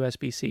plugging in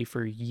USB-C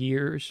for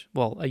years,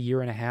 well, a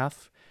year and a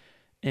half,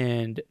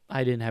 and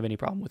I didn't have any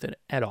problem with it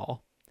at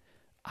all.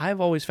 I've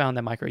always found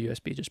that micro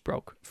USB just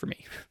broke for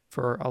me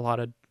for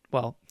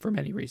for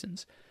many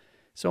reasons.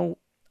 So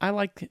I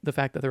like the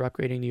fact that they're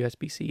upgrading to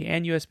USB-C,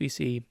 and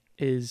USB-C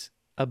is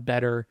a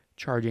better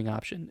charging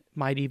option.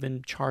 Might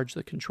even charge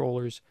the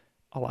controllers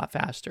a lot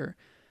faster.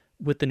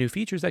 With the new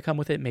features that come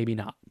with it, maybe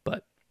not,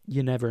 but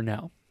you never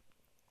know.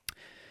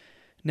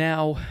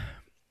 Now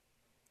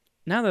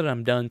that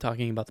I'm done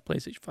talking about the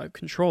PlayStation 5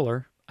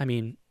 controller,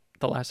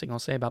 the last thing I'll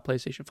say about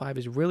PlayStation 5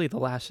 is really the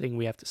last thing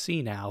we have to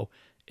see now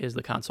is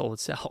the console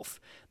itself.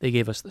 They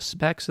gave us the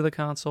specs of the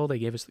console. They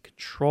gave us the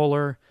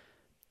controller.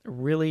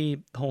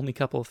 Really, the only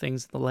couple of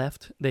things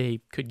left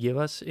they could give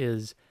us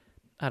is,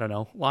 I don't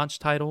know, launch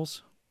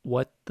titles,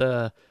 what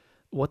the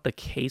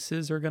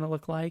cases are going to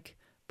look like.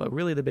 But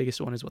really the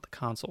biggest one is what the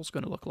console is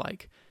going to look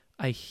like.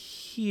 I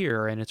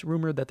hear, and it's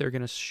rumored that they're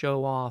going to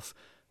show off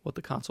what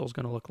the console is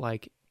going to look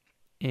like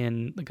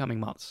in the coming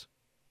months.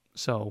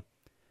 So,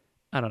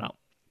 I don't know.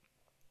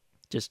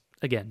 Just,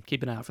 again,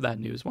 keep an eye out for that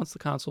news. Once the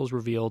console is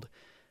revealed,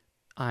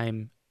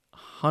 I'm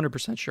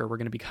 100% sure we're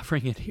going to be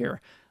covering it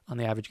here on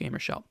the Average Gamer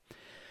Show.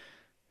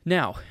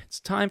 Now, it's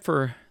time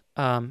for,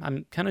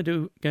 I'm kind of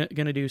going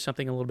to do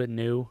something a little bit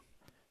new,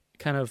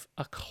 kind of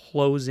a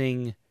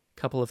closing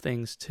couple of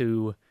things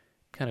to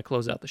kind of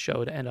close out the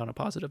show to end on a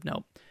positive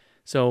note.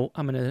 So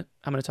I'm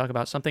gonna talk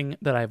about something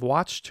that I've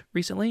watched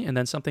recently, and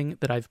then something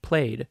that I've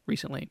played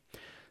recently.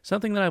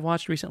 Something that I've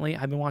watched recently,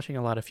 I've been watching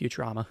a lot of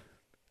Futurama.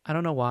 I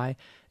don't know why.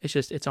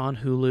 It's on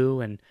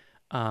Hulu,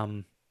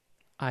 and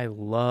I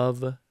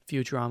love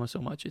Futurama so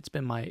much.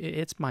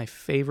 It's my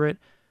favorite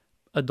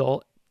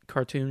adult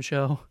cartoon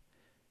show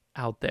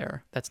out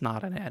there. That's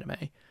not an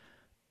anime,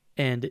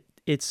 and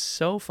it's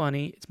so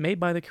funny. It's made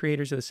by the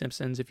creators of The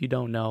Simpsons. If you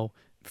don't know,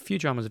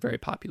 Futurama is a very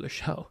popular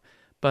show,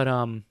 but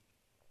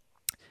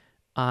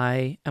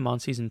I am on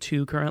season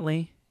 2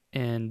 currently,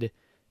 and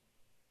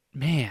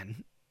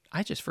man,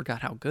 I just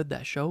forgot how good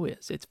that show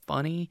is. It's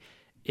funny.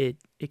 It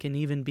can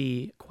even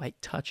be quite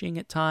touching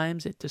at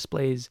times. It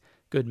displays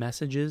good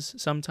messages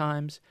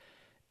sometimes,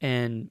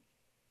 and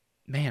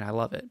man, I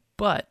love it.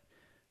 But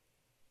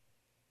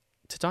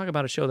to talk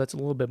about a show that's a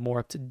little bit more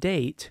up to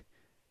date,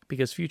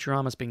 because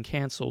Futurama's been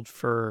canceled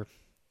for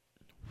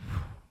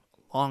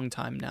a long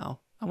time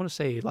now. I want to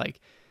say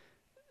like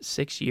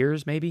 6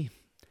 years, maybe.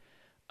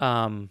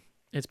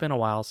 It's been a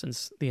while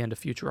since the end of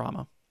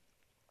Futurama.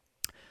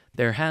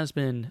 There has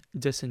been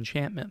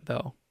Disenchantment,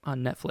 though,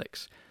 on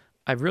Netflix.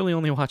 I've really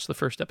only watched the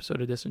first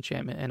episode of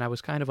Disenchantment, and I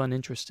was kind of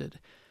uninterested.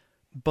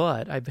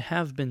 But I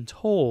have been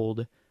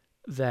told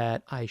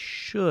that I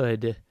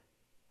should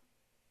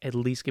at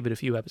least give it a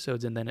few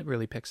episodes, and then it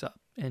really picks up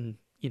and,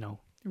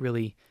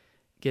 really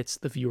gets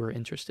the viewer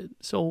interested.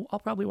 So I'll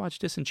probably watch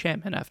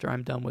Disenchantment after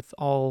I'm done with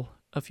all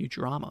of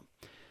Futurama.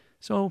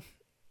 So,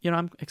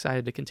 I'm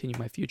excited to continue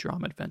my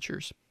Futurama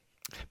adventures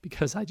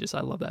because I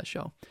love that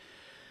show.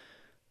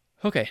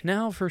 Okay,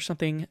 now for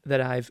something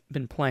that I've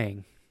been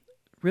playing.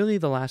 Really,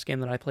 the last game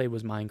that I played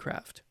was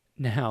Minecraft.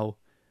 Now,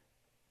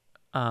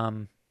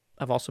 I've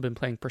also been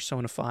playing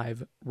Persona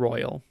 5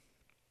 Royal.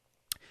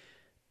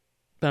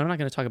 But I'm not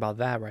going to talk about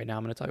that right now.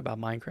 I'm going to talk about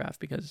Minecraft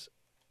because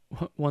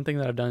one thing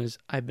that I've done is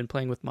I've been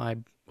playing with my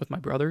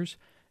brothers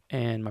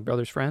and my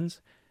brother's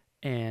friends,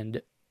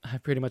 and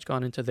I've pretty much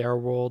gone into their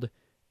world.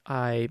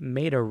 I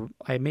made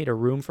a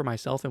room for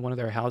myself in one of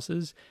their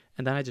houses,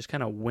 and then I just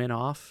kind of went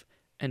off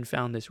and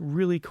found this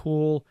really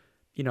cool,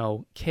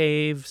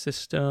 cave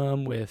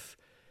system with,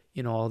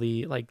 all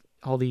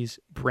these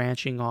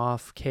branching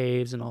off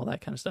caves and all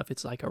that kind of stuff.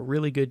 It's like a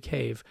really good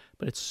cave,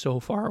 but it's so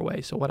far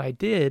away. So what I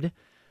did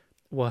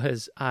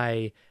was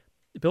I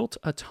built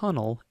a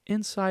tunnel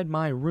inside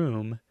my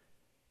room,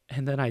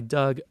 and then I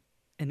dug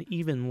an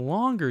even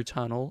longer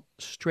tunnel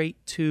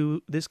straight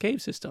to this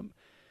cave system.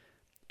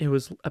 It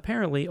was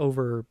apparently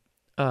over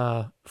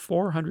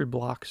 400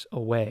 blocks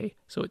away,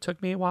 so it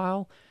took me a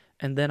while,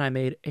 and then I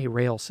made a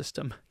rail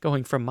system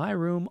going from my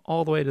room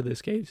all the way to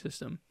this cave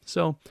system.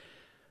 So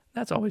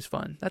that's always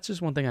fun. That's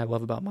just one thing I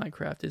love about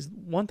Minecraft. Is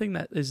one thing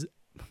that is,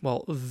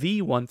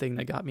 the one thing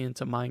that got me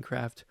into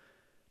Minecraft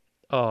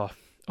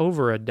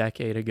over a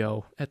decade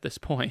ago at this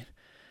point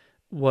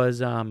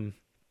was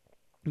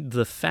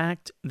the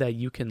fact that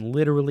you can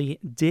literally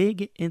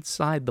dig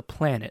inside the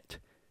planet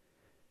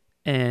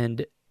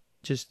and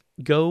just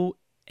go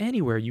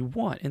anywhere you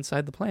want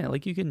inside the planet.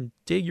 Like, you can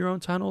dig your own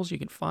tunnels, you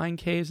can find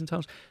caves and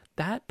tunnels.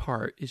 That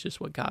part is just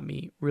what got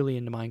me really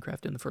into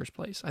Minecraft in the first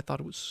place. I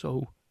thought it was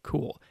so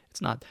cool.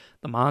 It's not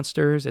the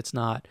monsters, it's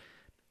not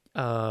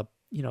the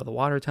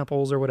water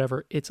temples or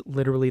whatever. It's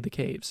literally the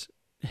caves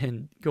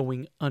and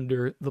going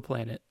under the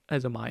planet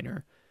as a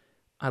miner.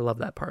 I love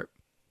that part.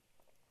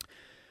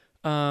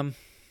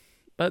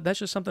 But that's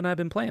just something I've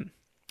been playing.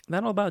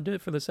 That'll about do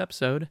it for this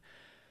episode.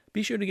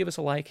 Be sure to give us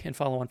a like and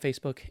follow on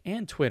Facebook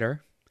and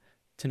Twitter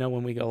to know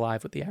when we go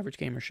live with the Average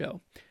Gamer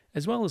Show,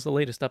 as well as the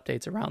latest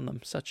updates around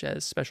them, such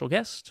as special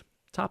guests,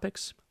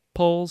 topics,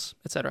 polls,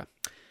 etc.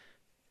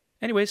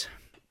 Anyways,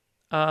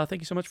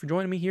 thank you so much for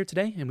joining me here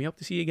today, and we hope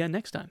to see you again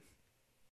next time.